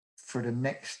for the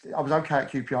next. I was okay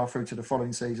at QPR through to the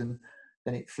following season.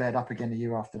 Then it flared up again the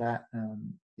year after that.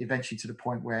 Eventually to the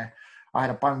point where I had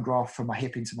a bone graft from my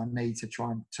hip into my knee to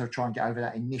try and get over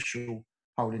that initial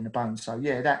hole in the bone. So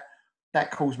yeah,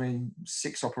 that caused me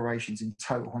 6 operations in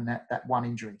total on that one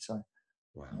injury. So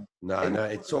wow, no,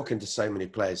 it's talking to so many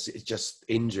players. It's just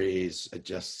injuries are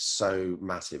just so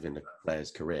massive in the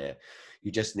player's career.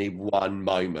 You just need one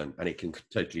moment and it can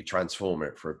totally transform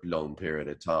it for a long period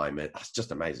of time. It's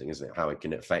just amazing, isn't it, how it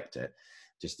can affect it?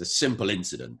 Just a simple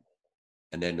incident,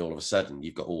 and then all of a sudden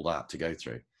you've got all that to go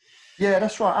through. Yeah,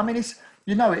 that's right. I mean, it's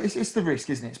the risk,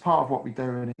 isn't it? It's part of what we do,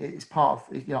 and it's part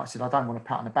of, like I said, I don't want to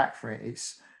pat on the back for it.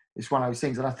 It's one of those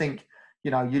things, and I think,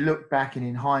 you look back and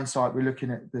in hindsight, we're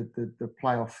looking at the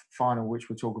playoff final, which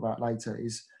we'll talk about later,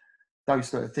 is those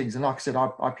sort of things. And like I said,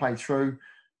 I played through,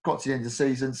 got to the end of the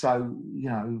season, so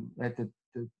had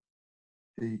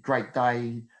the great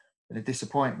day and a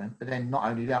disappointment. But then not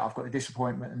only that, I've got the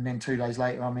disappointment, and then 2 days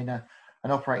later, I'm in an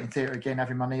operating theatre again,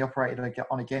 having my knee operated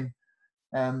on again.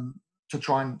 To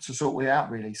try and to sort it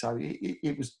out, really. So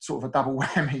it was sort of a double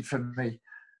whammy for me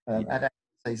at that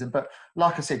season. But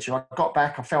like I said to you, I got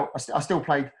back. I still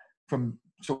played from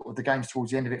sort of the games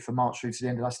towards the end of it, from March through to the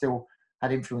end, and I still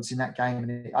had influence in that game.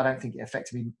 And I don't think it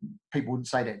affected me. People wouldn't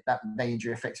say that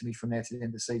injury affected me from there to the end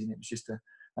of the season. It was just an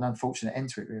unfortunate end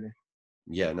to it, really.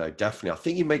 Yeah, no, definitely. I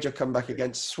think you made your comeback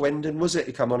against Swindon, was it?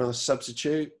 You come on as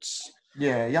substitutes.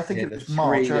 Yeah, I think it was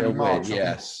March, early March.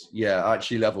 Yes,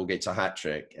 Archie Lovell gets a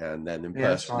hat-trick and then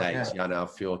impersonates Jan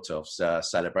Fjortov's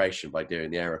celebration by doing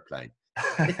the aeroplane.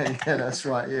 Yeah, that's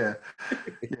right, yeah.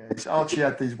 Archie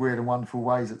had these weird and wonderful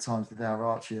ways at times with our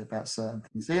Archie about certain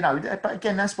things. But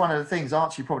again, that's one of the things.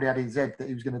 Archie probably had in his head that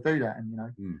he was going to do that.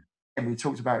 And, and we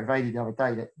talked about it with Adi the other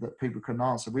day that people couldn't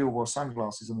answer. We all wore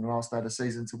sunglasses on the last day of the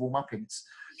season to warm up in. It's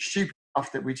stupid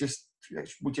stuff that we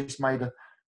just made a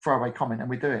throwaway comment and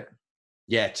we do it.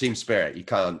 Yeah, team spirit. You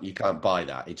can't buy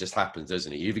that. It just happens,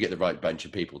 doesn't it? You either get the right bunch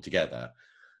of people together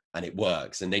and it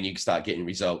works, and then you start getting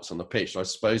results on the pitch. So I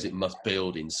suppose it must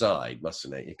build inside,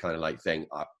 mustn't it? You kind of like think,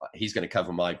 he's going to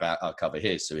cover my back, I'll cover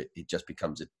his. So it just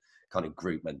becomes a kind of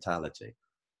group mentality.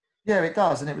 Yeah, it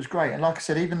does. And it was great. And like I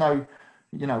said, even though,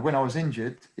 when I was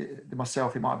injured, it might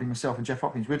have been myself and Jeff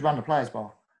Hopkins, we'd run the players'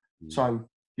 bar. So,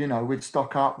 we'd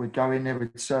stock up, we'd go in there,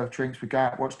 we'd serve drinks, we'd go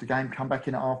out, watch the game, come back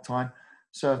in at half time,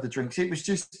 serve the drinks. It was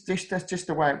that's just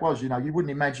the way it was. You wouldn't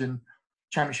imagine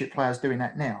Championship players doing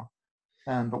that now.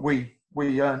 But we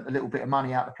earned a little bit of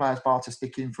money out of the players' bar to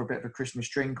stick in for a bit of a Christmas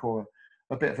drink or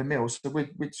a bit of a meal. So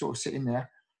we'd sort of sit in there,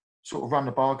 sort of run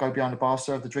the bar, go behind the bar,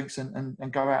 serve the drinks, and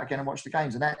go out again and watch the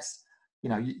games. And that's,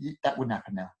 that wouldn't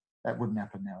happen now. That wouldn't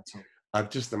happen now at all. I'm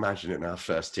just imagining our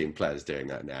first team players doing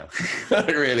that now.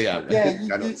 I really am. Yeah, I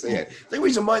cannot see it. The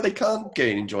reason why they can't get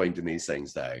enjoyed in these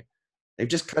things, though, they've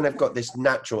just kind of got this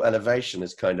natural elevation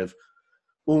as kind of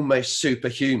almost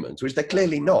superhumans, which they're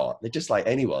clearly not. They're just like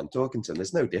anyone talking to them.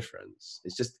 There's no difference.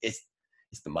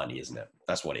 It's the money, isn't it?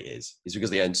 That's what it is. It's because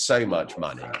they earn so much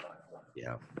money.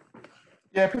 Yeah.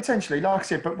 Yeah, potentially. Like I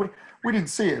said, but we didn't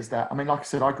see it as that. I mean, like I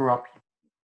said, I grew up.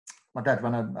 My dad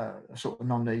ran a sort of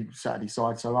non-league Saturday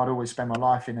side, so I'd always spend my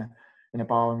life in a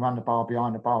bar and run the bar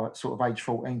behind the bar at sort of age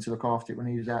 14 to look after it when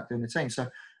he was out doing the team. So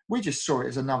we just saw it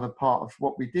as another part of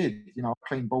what we did. You know,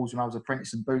 clean balls when I was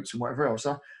apprentice and boots and whatever else.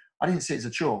 So I didn't see it as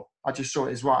a chore. I just saw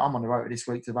it as, right, I'm on the road this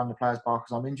week to run the players' bar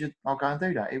because I'm injured. I'll go and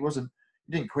do that. It wasn't,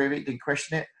 you didn't query it, didn't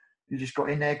question it. You just got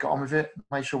in there, got on with it,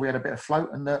 made sure we had a bit of float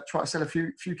and try to sell a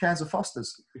few cans of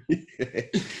Fosters.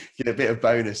 Get a bit of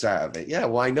bonus out of it. Yeah,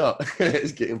 why not?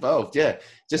 Let's get involved. Yeah,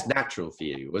 just natural for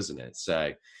you, wasn't it?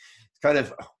 So kind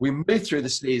of, we moved through the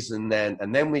season then,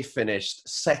 and then we finished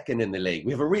second in the league.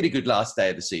 We have a really good last day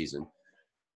of the season.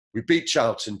 We beat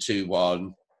Charlton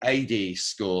 2-1. AD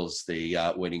scores the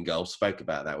winning goal. Spoke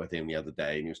about that with him the other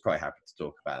day, and he was quite happy to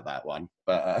talk about that one.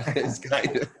 But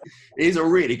he's a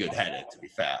really good header, to be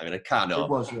fair. I mean, I cannot. It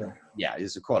was, yeah. Yeah,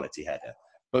 it's a quality header.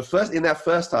 But first, in that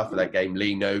first half of that game,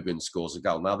 Lee Nogan scores a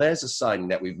goal. Now, there's a signing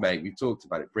that we've made. We've talked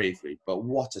about it briefly, but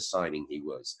what a signing he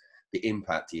was. The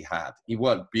impact he had. He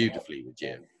worked beautifully with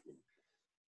Jim.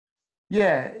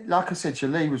 Yeah, like I said,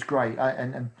 Lee was great.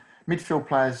 And midfield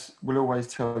players will always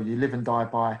tell you, live and die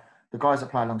by the guys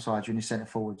that play alongside you and your centre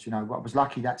forwards. You know, I was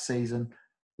lucky that season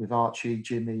with Archie,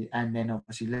 Jimmy, and then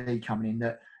obviously Lee coming in,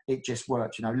 that it just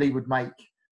worked. You know, Lee would make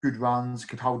good runs,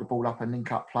 could hold the ball up and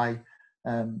link up play.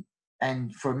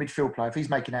 And for a midfield player, if he's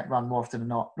making that run more often than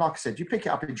not, like I said, you pick it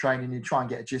up in training, you try and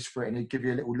get a gist for it, and he'd give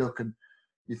you a little look, and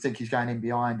you think he's going in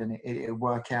behind, and it'll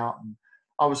work out. And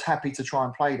I was happy to try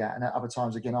and play that. And at other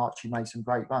times, again, Archie made some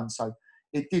great runs. So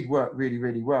it did work really,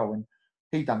 really well. And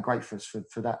he done great for us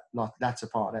for that latter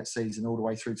part of that season, all the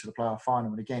way through to the playoff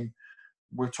final. And again,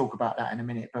 we'll talk about that in a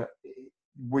minute. But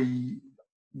we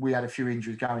had a few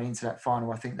injuries going into that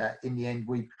final. I think that in the end,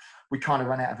 we kind of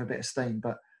ran out of a bit of steam.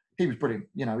 But he was brilliant.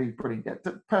 You know, he was brilliant.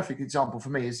 The perfect example for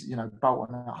me is, you know,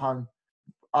 Bolton at home.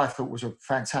 I thought was a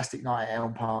fantastic night at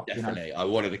Elm Park. Definitely. You know. I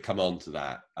wanted to come on to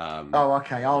that.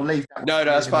 Okay. I'll leave that. No,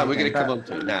 that's fine. We're going to come on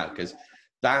to it now, because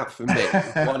that, for me,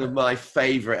 is one of my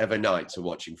favourite ever nights of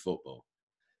watching football.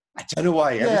 I don't know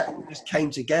why. Everything just came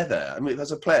together. I mean,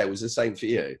 as a player, it was the same for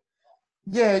you.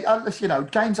 Yeah, you know,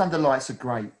 games under lights are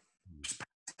great.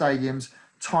 Stadiums,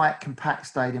 tight, compact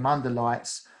stadium under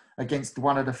lights against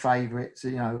one of the favourites,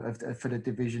 you know, for the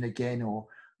division again, or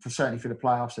certainly for the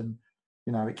playoffs. And,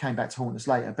 you know, it came back to haunt us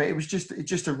later. But it was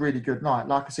just a really good night.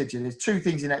 Like I said to you, there's two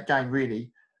things in that game,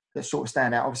 really, that sort of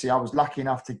stand out. Obviously, I was lucky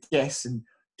enough to guess and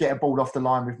get a ball off the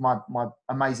line with my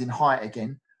amazing height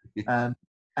again.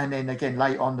 And then again,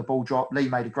 late on, the ball dropped. Lee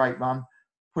made a great run,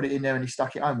 put it in there, and he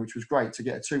stuck it home, which was great to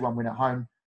get a 2-1 win at home.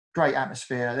 Great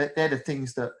atmosphere. They're the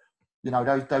things that, you know,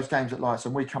 those games at lights,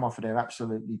 and we come off of there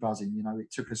absolutely buzzing. You know,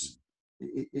 it took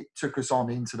us on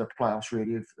into the playoffs,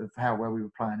 really, of how well we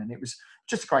were playing. And it was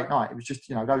just a great night. It was just,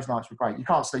 you know, those nights were great. You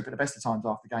can't sleep at the best of times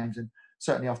after games, and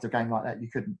certainly after a game like that, you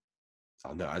couldn't.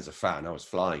 Oh, no, as a fan, I was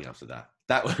flying after that.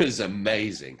 That was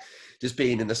amazing. Just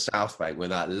being in the South Bank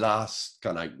when that last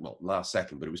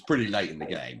second, but it was pretty late in the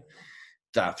game,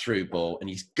 that through ball, and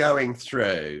he's going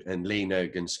through, and Lee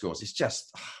Nogan scores. It's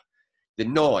just, the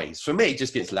noise, for me,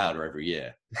 just gets louder every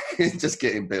year. It's just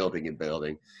getting building.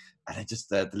 And I just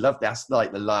love, that's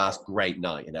like the last great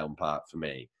night in Elm Park for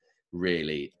me.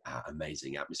 Really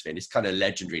amazing atmosphere. And it's kind of a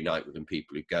legendary night within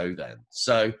people who go then.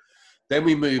 So then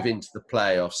we move into the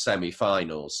playoff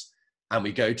semi-finals, and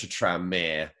we go to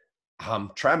Tranmere.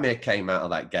 Tranmere came out of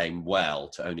that game well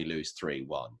to only lose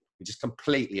 3-1. We just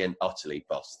completely and utterly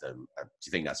bossed them. Do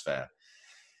you think that's fair?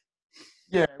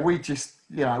 Yeah, we just,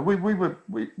 you know, we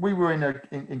were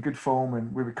in good form,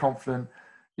 and we were confident.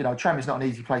 You know, Tranmere's not an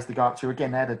easy place to go up to.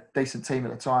 Again, they had a decent team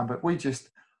at the time, but we just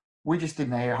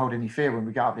didn't hold any fear when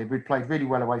we got up there. We played really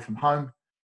well away from home,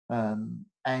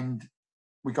 and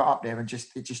we got up there and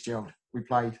it just gelled.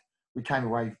 We came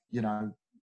away, you know,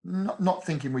 not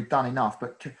thinking we'd done enough,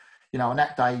 but, you know, on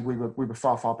that day we were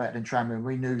far better than Tranmere, and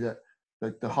we knew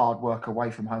that the hard work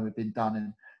away from home had been done,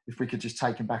 and if we could just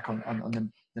take them back on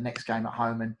the next game at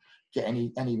home and get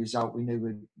any result, we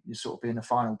knew we'd sort of be in the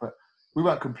final. But we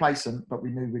weren't complacent, but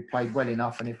we knew we'd played well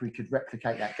enough, and if we could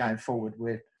replicate that going forward,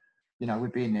 we'd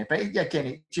be in there. But again,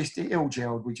 it all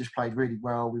gelled. We just played really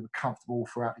well. We were comfortable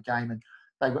throughout the game, and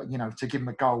they were, you know, to give them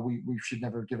a goal, we should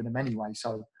never have given them anyway.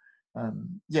 So,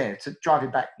 to drive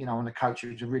it back, you know, on the coach,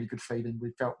 it was a really good feeling.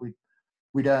 We felt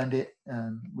we'd earned it.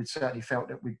 We'd certainly felt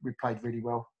that we played really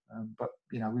well. But,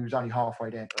 you know, we was only halfway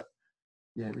there. But,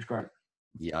 yeah, it was great.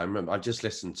 Yeah, I remember. I just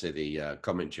listened to the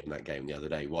commentary on that game the other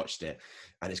day, watched it,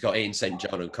 and it's got Ian St.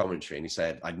 John on commentary, and he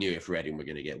said, I knew if Reading were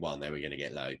going to get one, they were going to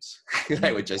get loads.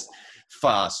 They were just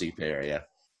far superior.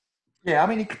 Yeah, I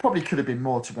mean, it probably could have been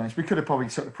more, to be honest. We could have probably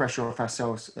took the pressure off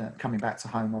ourselves coming back to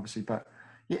home, obviously, but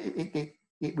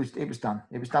it was done.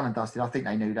 It was done and dusted. I think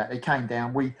they knew that. They came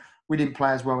down. We didn't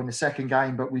play as well in the second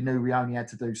game, but we knew we only had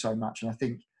to do so much. And I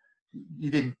think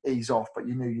you didn't ease off, but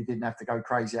you knew you didn't have to go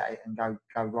crazy at it and go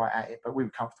right at it. But we were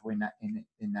comfortable in that. And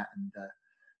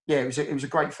yeah, it was a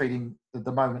great feeling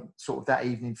the moment sort of that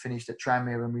evening finished at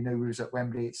Tranmere, and we knew we was at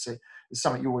Wembley. It's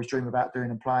something you always dream about doing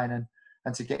and playing,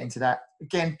 and to get into that.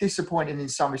 Again, disappointing in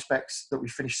some respects that we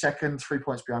finished second, 3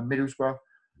 points behind Middlesbrough,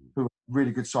 who were a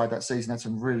really good side that season, had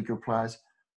some really good players.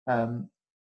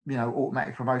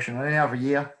 Automatic promotion in any other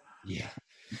year. Yeah.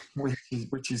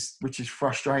 Which is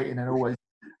frustrating and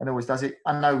always does it.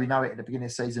 I know we know it at the beginning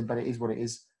of the season, but it is what it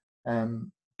is.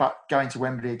 But going to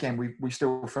Wembley again, we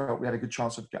still felt we had a good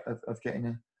chance of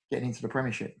getting into the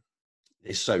Premiership.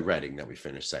 It's so Reading that we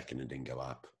finished second and didn't go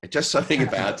up. It's just something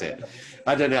about it.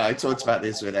 I don't know. I talked about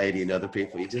this with Adi and other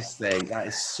people. You just think that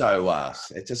is so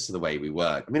us. It's just the way we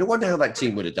work. I mean, I wonder how that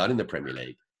team would have done in the Premier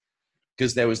League.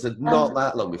 Because there was not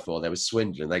that long before, there was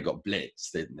Swindon and they got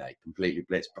blitzed, didn't they? Completely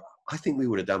blitzed. But I think we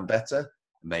would have done better.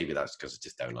 Maybe that's because I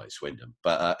just don't like Swindon.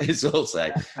 But it's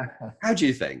also, how do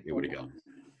you think it would have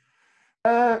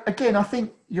gone? Again, I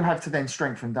think you have to then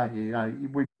strengthen, don't you? You know,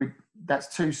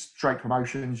 that's 2 straight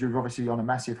promotions. You're obviously on a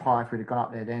massive high if we'd have gone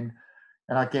up there then.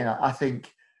 And again, I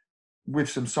think with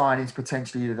some signings,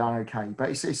 potentially you'd have done okay. But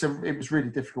it was really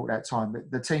difficult at that time.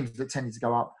 The teams that tended to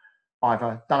go up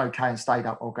either done okay and stayed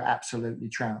up or got absolutely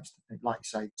trounced. Like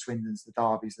you say, Swindons, the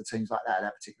Derbys, the teams like that at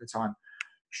that particular time,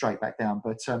 straight back down.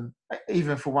 But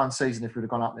even for one season, if we'd have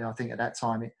gone up there, I think at that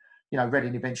time,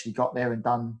 Reading eventually got there and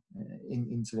done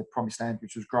into the Promised Land,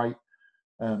 which was great,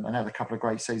 and had a couple of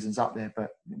great seasons up there. But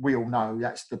we all know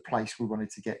that's the place we wanted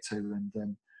to get to.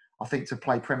 And I think to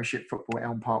play Premiership football at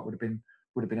Elm Park would have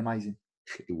been amazing.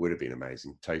 It would have been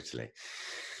amazing, totally.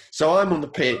 So I'm on the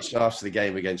pitch after the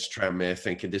game against Tranmere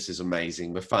thinking, this is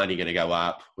amazing. We're finally going to go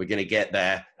up. We're going to get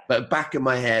there. But back in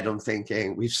my head, I'm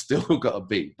thinking, we've still got to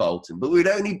beat Bolton. But we'd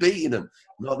only beaten them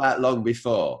not that long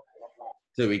before.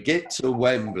 So we get to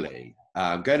Wembley.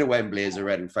 Going to Wembley as a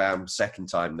Reading fan, second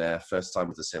time there, first time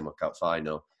with the Simwell Cup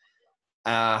final.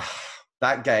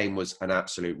 That game was an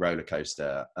absolute roller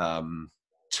coaster.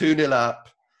 2-0 up.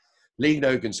 Lee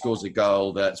Nogan scores a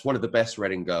goal that's one of the best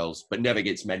Reading goals, but never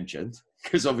gets mentioned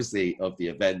because obviously of the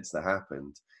events that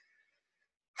happened.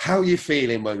 How are you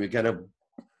feeling when we're going to...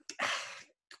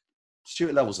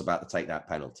 Stuart Lovell's about to take that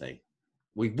penalty.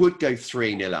 We would go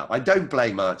 3-0 up. I don't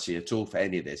blame Archie at all for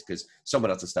any of this because someone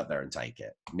has to step there and take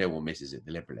it. No one misses it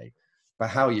deliberately. But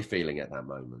how are you feeling at that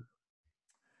moment?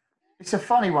 It's a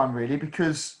funny one, really,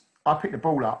 because I picked the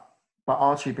ball up, but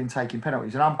Archie had been taking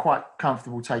penalties, and I'm quite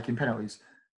comfortable taking penalties.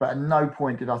 But at no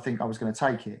point did I think I was going to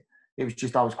take it. It was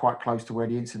just I was quite close to where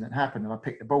the incident happened and I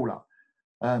picked the ball up.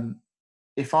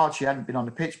 If Archie hadn't been on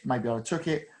the pitch, maybe I'd have took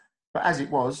it. But as it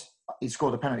was, he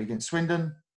scored a penalty against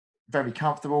Swindon, very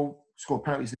comfortable, scored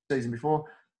penalties the season before.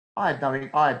 I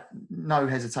had no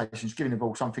hesitations, giving the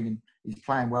ball something. He's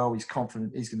playing well, he's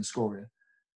confident, he's going to score it.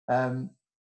 And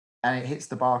it hits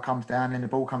the bar, comes down, and the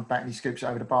ball comes back and he scoops it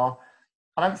over the bar.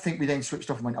 I don't think we then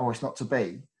switched off and went, oh, it's not to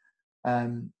be.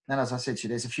 And as I said to you,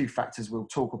 there's a few factors we'll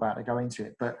talk about that go into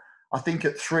it. But I think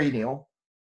at 3-0,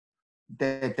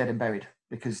 they're dead and buried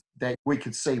because we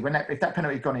could see if that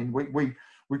penalty had gone in,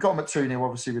 we got them at 2-0,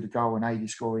 obviously with a goal and AD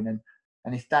scoring.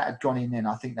 And if that had gone in, then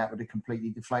I think that would have completely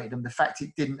deflated them. The fact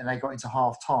it didn't and they got into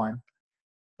half time,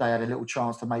 they had a little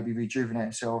chance to maybe rejuvenate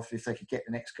themselves. If they could get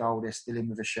the next goal, they're still in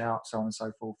with a shout, so on and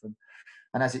so forth. And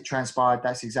as it transpired,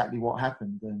 that's exactly what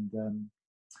happened. And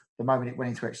the moment it went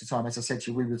into extra time, as I said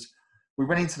to you, we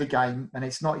went into the game, and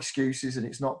it's not excuses and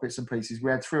it's not bits and pieces.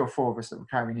 We had 3 or 4 of us that were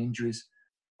carrying injuries,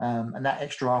 and that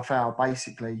extra half hour,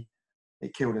 basically,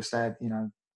 it killed us. They had,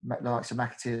 the likes of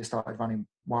McAteer started running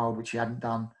wild, which he hadn't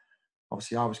done.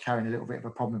 Obviously, I was carrying a little bit of a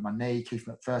problem with my knee. Keith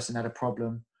McPherson had a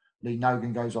problem. Lee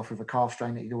Nogan goes off with a calf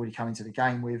strain that he'd already come into the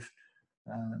game with.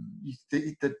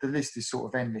 The list is sort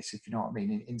of endless, if you know what I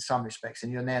mean, in some respects.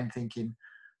 And you're then thinking,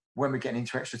 when we're getting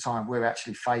into extra time, we're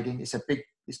actually fading.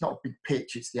 It's not a big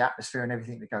pitch, it's the atmosphere and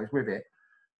everything that goes with it.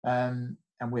 And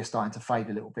we're starting to fade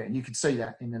a little bit. And you can see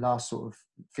that in the last sort of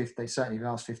 15,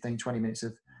 20 minutes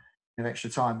of extra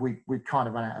time. We kind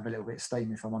of run out of a little bit of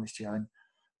steam, if I'm honest with you. And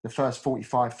the first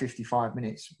 45, 55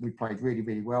 minutes, we played really,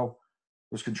 really well,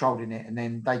 was controlled in it. And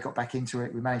then they got back into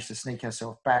it. We managed to sneak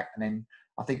ourselves back. And then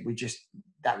I think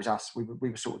that was us. We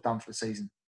were sort of done for the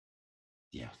season.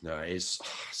 Yeah, no, it's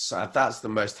so that's the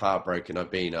most heartbroken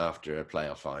I've been after a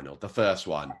playoff final. The first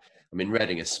one. I mean,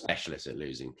 Reading is specialist at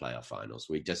losing playoff finals.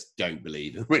 We just don't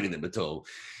believe in winning them at all.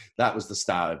 That was the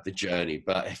start of the journey.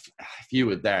 But if you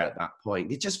were there at that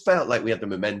point, it just felt like we had the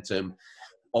momentum.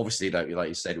 Obviously, like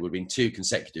you said, it would have been 2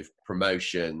 consecutive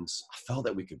promotions. I felt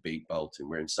that we could beat Bolton.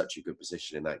 We're in such a good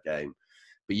position in that game.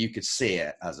 But you could see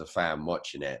it as a fan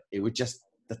watching it. It would just,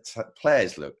 the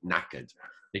players looked knackered.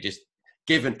 They just,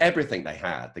 given everything they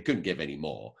had, they couldn't give any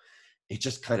more. It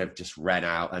just kind of just ran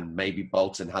out, and maybe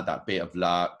Bolton had that bit of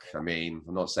luck. I mean,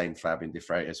 I'm not saying Fabian De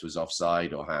Freitas was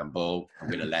offside or handball. I'm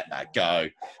going to let that go.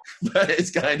 But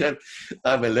it's kind of,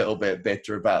 I'm a little bit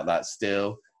bitter about that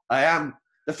still. I am.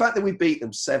 The fact that we beat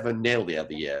them 7-0 the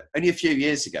other year, only a few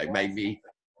years ago, made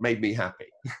me happy.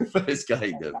 It's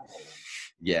kind of,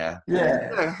 yeah.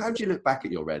 How do you look back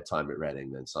at your red time at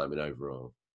Reading then, Simon,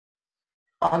 overall?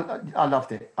 I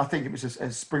loved it. I think it was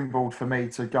a springboard for me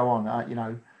to go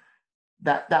on.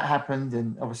 That happened,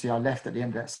 and obviously I left at the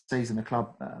end of that season. The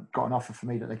club got an offer for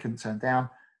me that they couldn't turn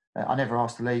down. I never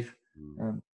asked to leave.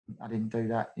 I didn't do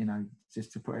that,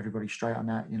 just to put everybody straight on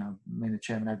that. Me and the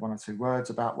chairman had 1 or 2 words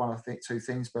about 2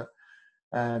 things, but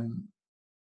I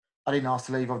didn't ask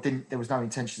to leave. There was no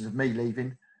intentions of me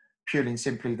leaving, purely and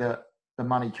simply that the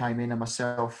money came in, and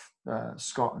myself,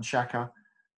 Scott and Shaka,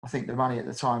 I think the money at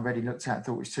the time Reading looked at and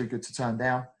thought it was too good to turn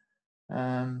down.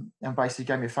 And basically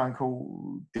gave me a phone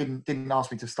call, didn't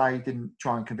ask me to stay, didn't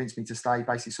try and convince me to stay,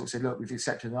 basically sort of said, look, we've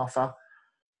accepted an offer.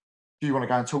 Do you want to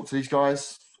go and talk to these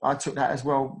guys? I took that as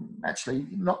well, actually,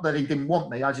 not that he didn't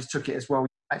want me, I just took it as well,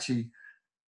 actually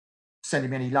send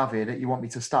him any love here that you want me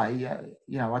to stay. I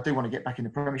do want to get back in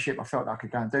the Premiership. I felt that I could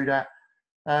go and do that.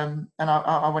 And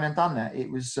I went and done that.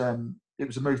 It was a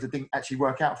move that didn't actually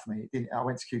work out for me. I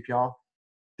went to QPR,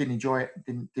 didn't enjoy it,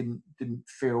 didn't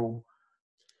feel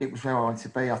it was where I wanted to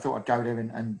be. I thought I'd go there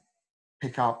and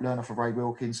pick up, learn off of Ray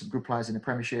Wilkins, some good players in the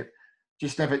Premiership.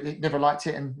 Just never liked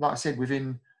it. And like I said,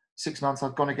 within 6 months,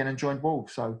 I'd gone again and joined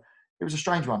Wolves. So it was a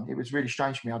strange one. It was really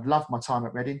strange for me. I'd loved my time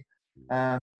at Reading.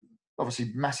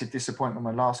 Obviously, massive disappointment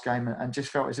in my last game, and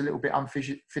just felt it was a little bit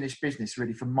unfinished business,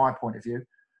 really, from my point of view,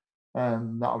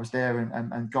 that I was there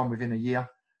and gone within a year.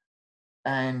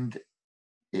 And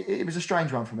it was a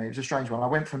strange one for me. It was a strange one. I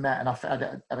went from that, and I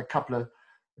had a couple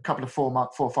of 4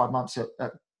 or 5 months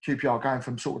at QPR, going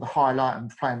from sort of the highlight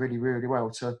and playing really, really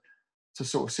well to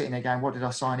sort of sitting there going, what did I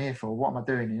sign here for? What am I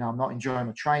doing? I'm not enjoying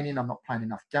my training. I'm not playing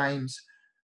enough games.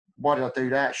 Why did I do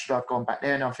that? Should I have gone back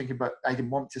there? And I'm thinking, but they didn't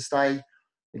want me to stay.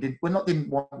 They didn't want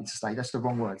me to stay. That's the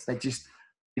wrong words. They just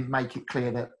didn't make it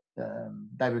clear that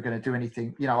they were going to do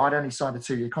anything. I'd only signed a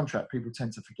 2-year contract. People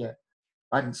tend to forget.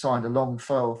 I hadn't signed a long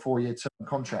 4-year term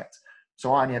contract.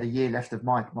 So I only had a year left of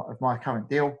my current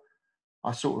deal.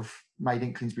 I sort of made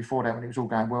inklings before that when it was all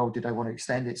going well. Did they want to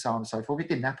extend it, so on and so forth? It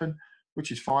didn't happen,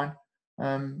 which is fine.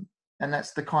 And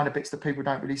that's the kind of bits that people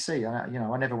don't really see. I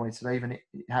never wanted to leave, and it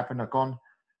happened. I'd gone,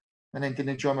 and then didn't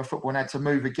enjoy my football and had to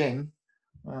move again.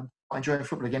 I enjoyed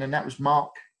football again, and that was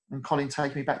Mark and Colin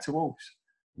taking me back to Wolves.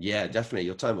 Yeah, definitely.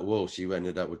 Your time at Wolves, you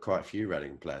ended up with quite a few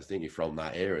Reading players, didn't you, from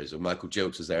that era? So Michael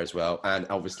Gilks was there as well, and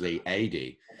obviously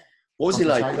Adi. What was he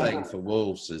like playing for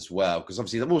Wolves as well? Because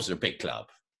obviously the Wolves are a big club.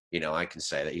 I can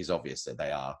say that he's obvious that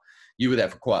they are. You were there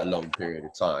for quite a long period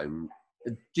of time.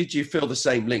 Did you feel the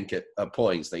same link at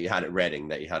points that you had at Reading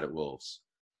that you had at Wolves?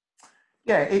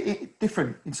 Yeah,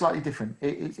 different. It's slightly different.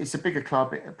 It's a bigger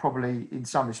club, probably in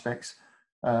some respects.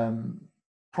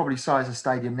 Probably size of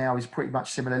stadium now is pretty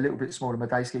much similar, a little bit smaller than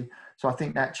Madejski. So I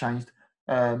think that changed.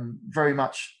 Very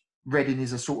much Reading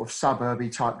is a sort of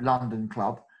suburby type London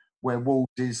club, where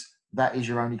Wolves is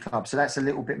your only club. So that's a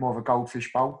little bit more of a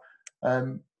goldfish bowl.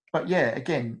 But yeah,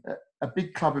 again, a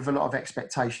big club with a lot of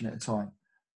expectation at the time.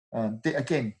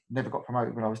 Again, never got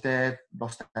promoted when I was there,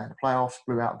 lost out in the playoffs,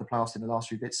 blew out of the playoffs in the last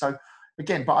few bits. So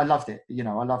again, but I loved it.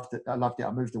 I loved it.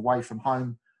 I moved away from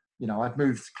home. I'd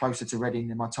moved closer to Reading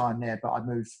in my time there, but I'd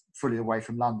moved fully away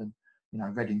from London.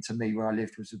 Reading to me, where I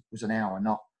lived, was an hour,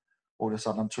 not all of a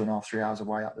sudden I'm 2.5, 3 hours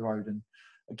away up the road. And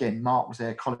again, Mark was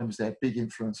there, Colin was there, big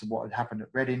influence of what had happened at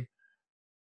Reading.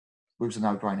 It was a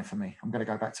no-brainer for me. I'm going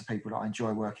to go back to people that I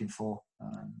enjoy working for.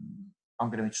 I'm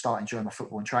going to start enjoying my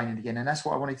football and training again. And that's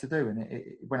what I wanted to do. And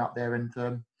it went up there.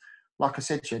 And like I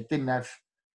said, didn't have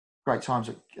great times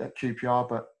at QPR,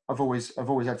 but I've always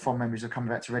had fond memories of coming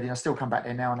back to Reading. I still come back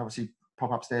there now and obviously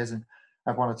pop upstairs and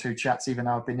have 1 or 2 chats, even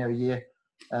though I've been there a year.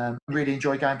 I really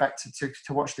enjoy going back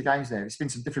to watch the games there. It's been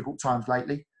some difficult times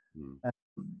lately.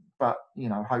 But,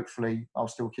 hopefully I'll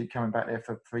still keep coming back there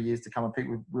for years to come and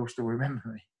people will still remember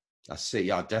me. I see.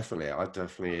 Yeah, definitely. I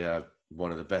definitely one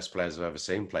of the best players I've ever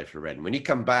seen play for Reading. When you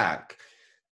come back,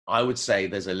 I would say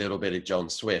there's a little bit of John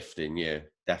Swift in you,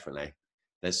 definitely.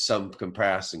 There's some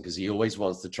comparison because he always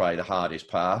wants to try the hardest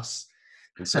pass.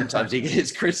 And sometimes he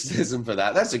gets criticism for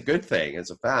that. That's a good thing as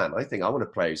a fan. I think I want a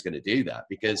player who's going to do that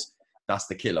because that's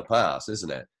the killer pass,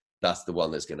 isn't it? That's the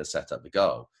one that's going to set up the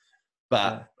goal.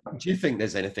 But do you think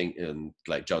there's anything in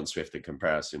like John Swift in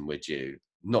comparison with you?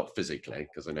 Not physically,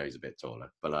 because I know he's a bit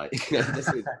taller, but like this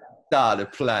is style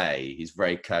of play. He's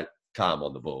very calm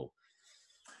on the ball.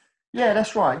 Yeah,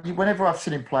 that's right. Whenever I've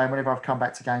seen him play and whenever I've come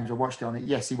back to games or watched it on it,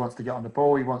 yes, he wants to get on the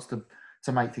ball. He wants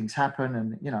to make things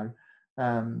happen.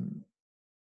 And,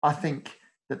 I think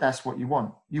that's what you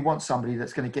want. You want somebody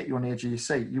that's going to get you on the edge of your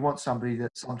seat. You want somebody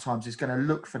that sometimes is going to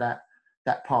look for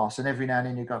that pass. And every now and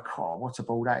then you go, oh, what a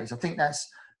ball that is. I think that's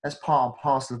part and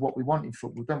parcel of what we want in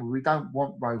football, don't we? We don't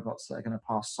want robots that are going to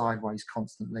pass sideways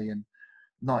constantly and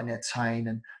not entertain.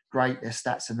 And great, their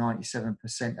stats are 97%.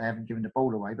 They haven't given the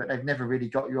ball away, but they've never really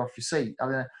got you off your seat.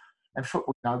 And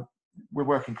football, we're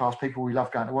working class people. We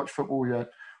love going to watch football.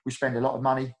 We spend a lot of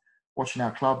money watching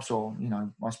our clubs, or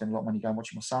I spend a lot of money going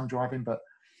watching my son driving, but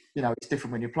it's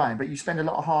different when you're playing. But you spend a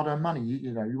lot of hard-earned money.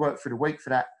 You work through the week for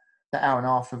that hour and a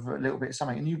half of a little bit of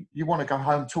something, and you want to go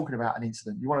home talking about an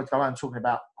incident. You want to go home talking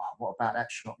about what about that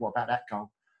shot, what about that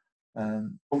goal.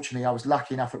 Fortunately, I was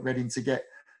lucky enough at Reading to get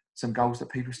some goals that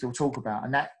people still talk about,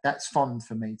 and that's fun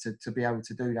for me to be able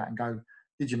to do that and go,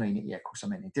 did you mean it? Yeah, of course I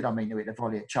mean it. Did I mean it with the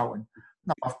volley at Charlton?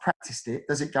 No, I've practiced it.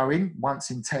 Does it go in once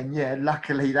in 10? Yeah,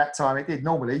 luckily that time it did.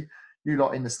 Normally, you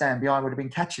lot in the stand behind would have been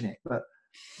catching it, but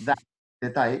the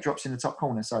day it drops in the top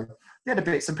corner. So the other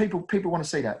bits, and people want to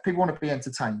see that. People want to be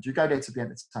entertained. You go there to be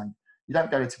entertained. You don't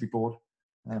go there to be bored.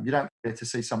 You don't go there to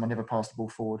see someone never pass the ball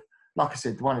forward. Like I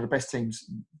said, one of the best teams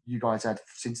you guys had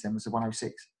since then was the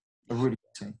 106. A really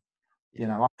good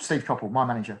team. Steve Coppell, my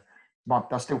manager.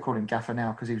 I still call him Gaffer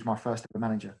now because he was my first ever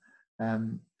manager.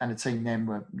 And the team then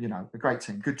were, a great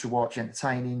team. Good to watch,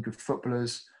 entertaining, good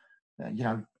footballers,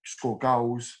 score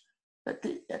goals.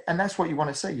 And that's what you want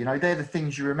to see. They're the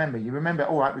things you remember. You remember,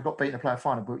 all right, we got beaten in a playoff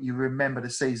final, but you remember the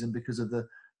season because of the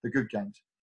good games.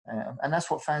 And that's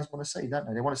what fans want to see, don't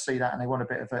they? They want to see that, and they want a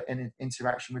bit of an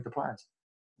interaction with the players.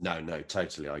 No,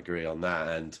 totally. I agree on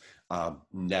that. And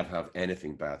never have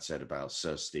anything bad said about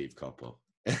Sir Steve Coppell.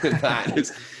 That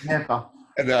is never.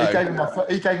 No.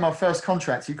 He gave my first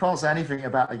contract. You can't say anything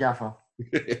about the gaffer.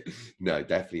 No,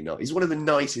 definitely not. He's one of the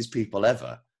nicest people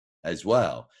ever as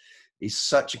well. He's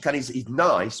such a he's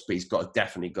nice, but he's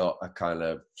definitely got a kind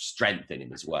of strength in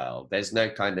him as well. There's no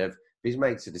kind of, if he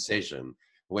makes a decision.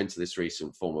 I went to this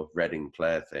recent form of Reading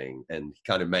player thing, and he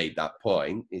kind of made that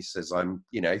point. He says,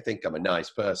 I think I'm a nice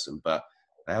person, but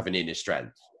I have an inner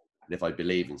strength. And if I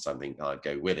believe in something, I'd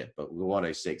go with it. But the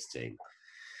 106 team,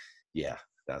 yeah,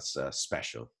 that's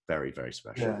special. Very, very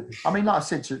special. Yeah. I mean, like I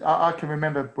said, I can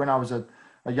remember when I was a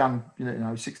young,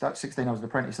 16, I was an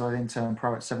apprentice. So I then turned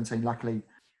pro at 17, luckily,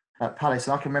 at Palace.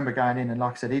 And I can remember going in, and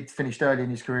like I said, he'd finished early in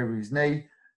his career with his knee,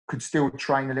 could still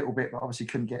train a little bit, but obviously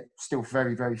couldn't get still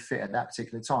very, very fit at that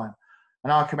particular time.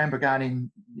 And I can remember going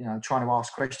in, trying to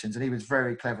ask questions, and he was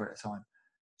very clever at the time.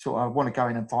 So I want to go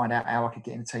in and find out how I could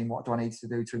get in the team. What do I need to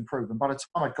do to improve? And by the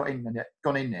time I'd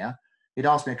gone in there, he'd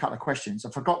asked me a couple of questions.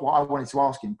 I forgot what I wanted to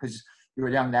ask him because you're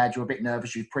a young lad, you're a bit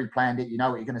nervous, you've pre-planned it, you know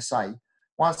what you're going to say.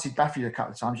 Once he'd baffled you a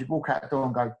couple of times, you'd walk out the door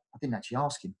and go, I didn't actually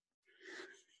ask him.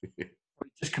 He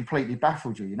just completely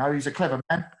baffled you. He's a clever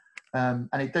man.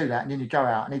 And he'd do that, and then you'd go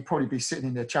out, and he'd probably be sitting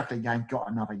in there chuckling, going, got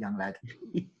another young lad.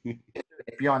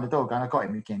 Behind the door going, I got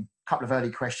him again. A couple of early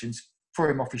questions, threw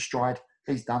him off his stride.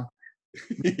 He's done.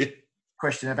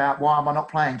 Question about why am I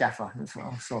not playing Gaffer?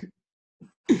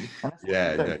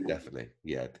 Yeah, no, definitely.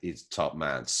 Yeah, he's top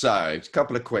man. So, a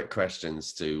couple of quick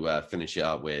questions to finish it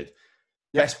up with.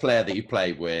 Best player that you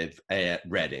played with at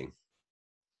Reading?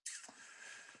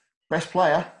 Best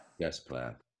player? Best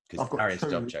player. Because Darius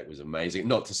Dobchak was amazing.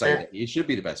 Not to say that he should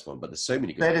be the best one, but there's so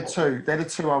many good ones. They're the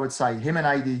two I would say. Him and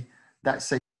Adi, that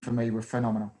season for me were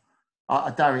phenomenal.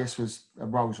 Darius was a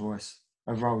Rolls Royce.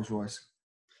 I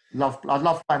loved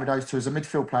playing with those two. As a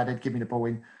midfield player, they'd give me the ball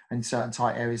in certain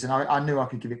tight areas, and I knew I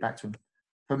could give it back to them.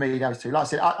 For me, those two. Like I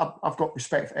said, I've got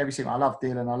respect for every single. I love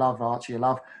Dylan. I love Archie. I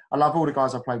love all the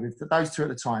guys I played with. But those two at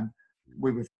the time,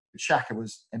 Shaka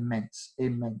was immense.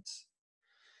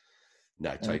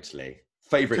 No, totally.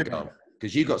 Favourite goal?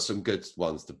 Because you got some good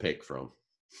ones to pick from.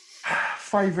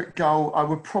 Favourite goal, I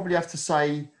would probably have to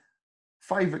say,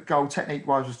 favourite goal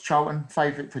technique-wise was Charlton.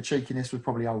 Favourite for cheekiness was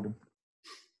probably Oldham.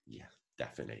 Yeah,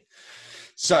 definitely.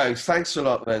 So thanks a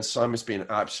lot, then, Simon. It's been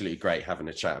absolutely great having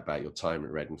a chat about your time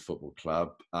at Reading Football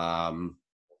Club.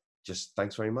 Just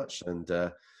thanks very much. And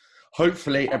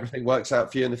hopefully everything works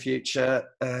out for you in the future.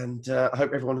 And I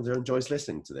hope everyone enjoys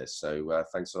listening to this. So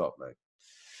thanks a lot, mate.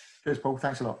 Cheers, Paul.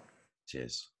 Thanks a lot.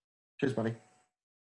 Cheers. Cheers, buddy.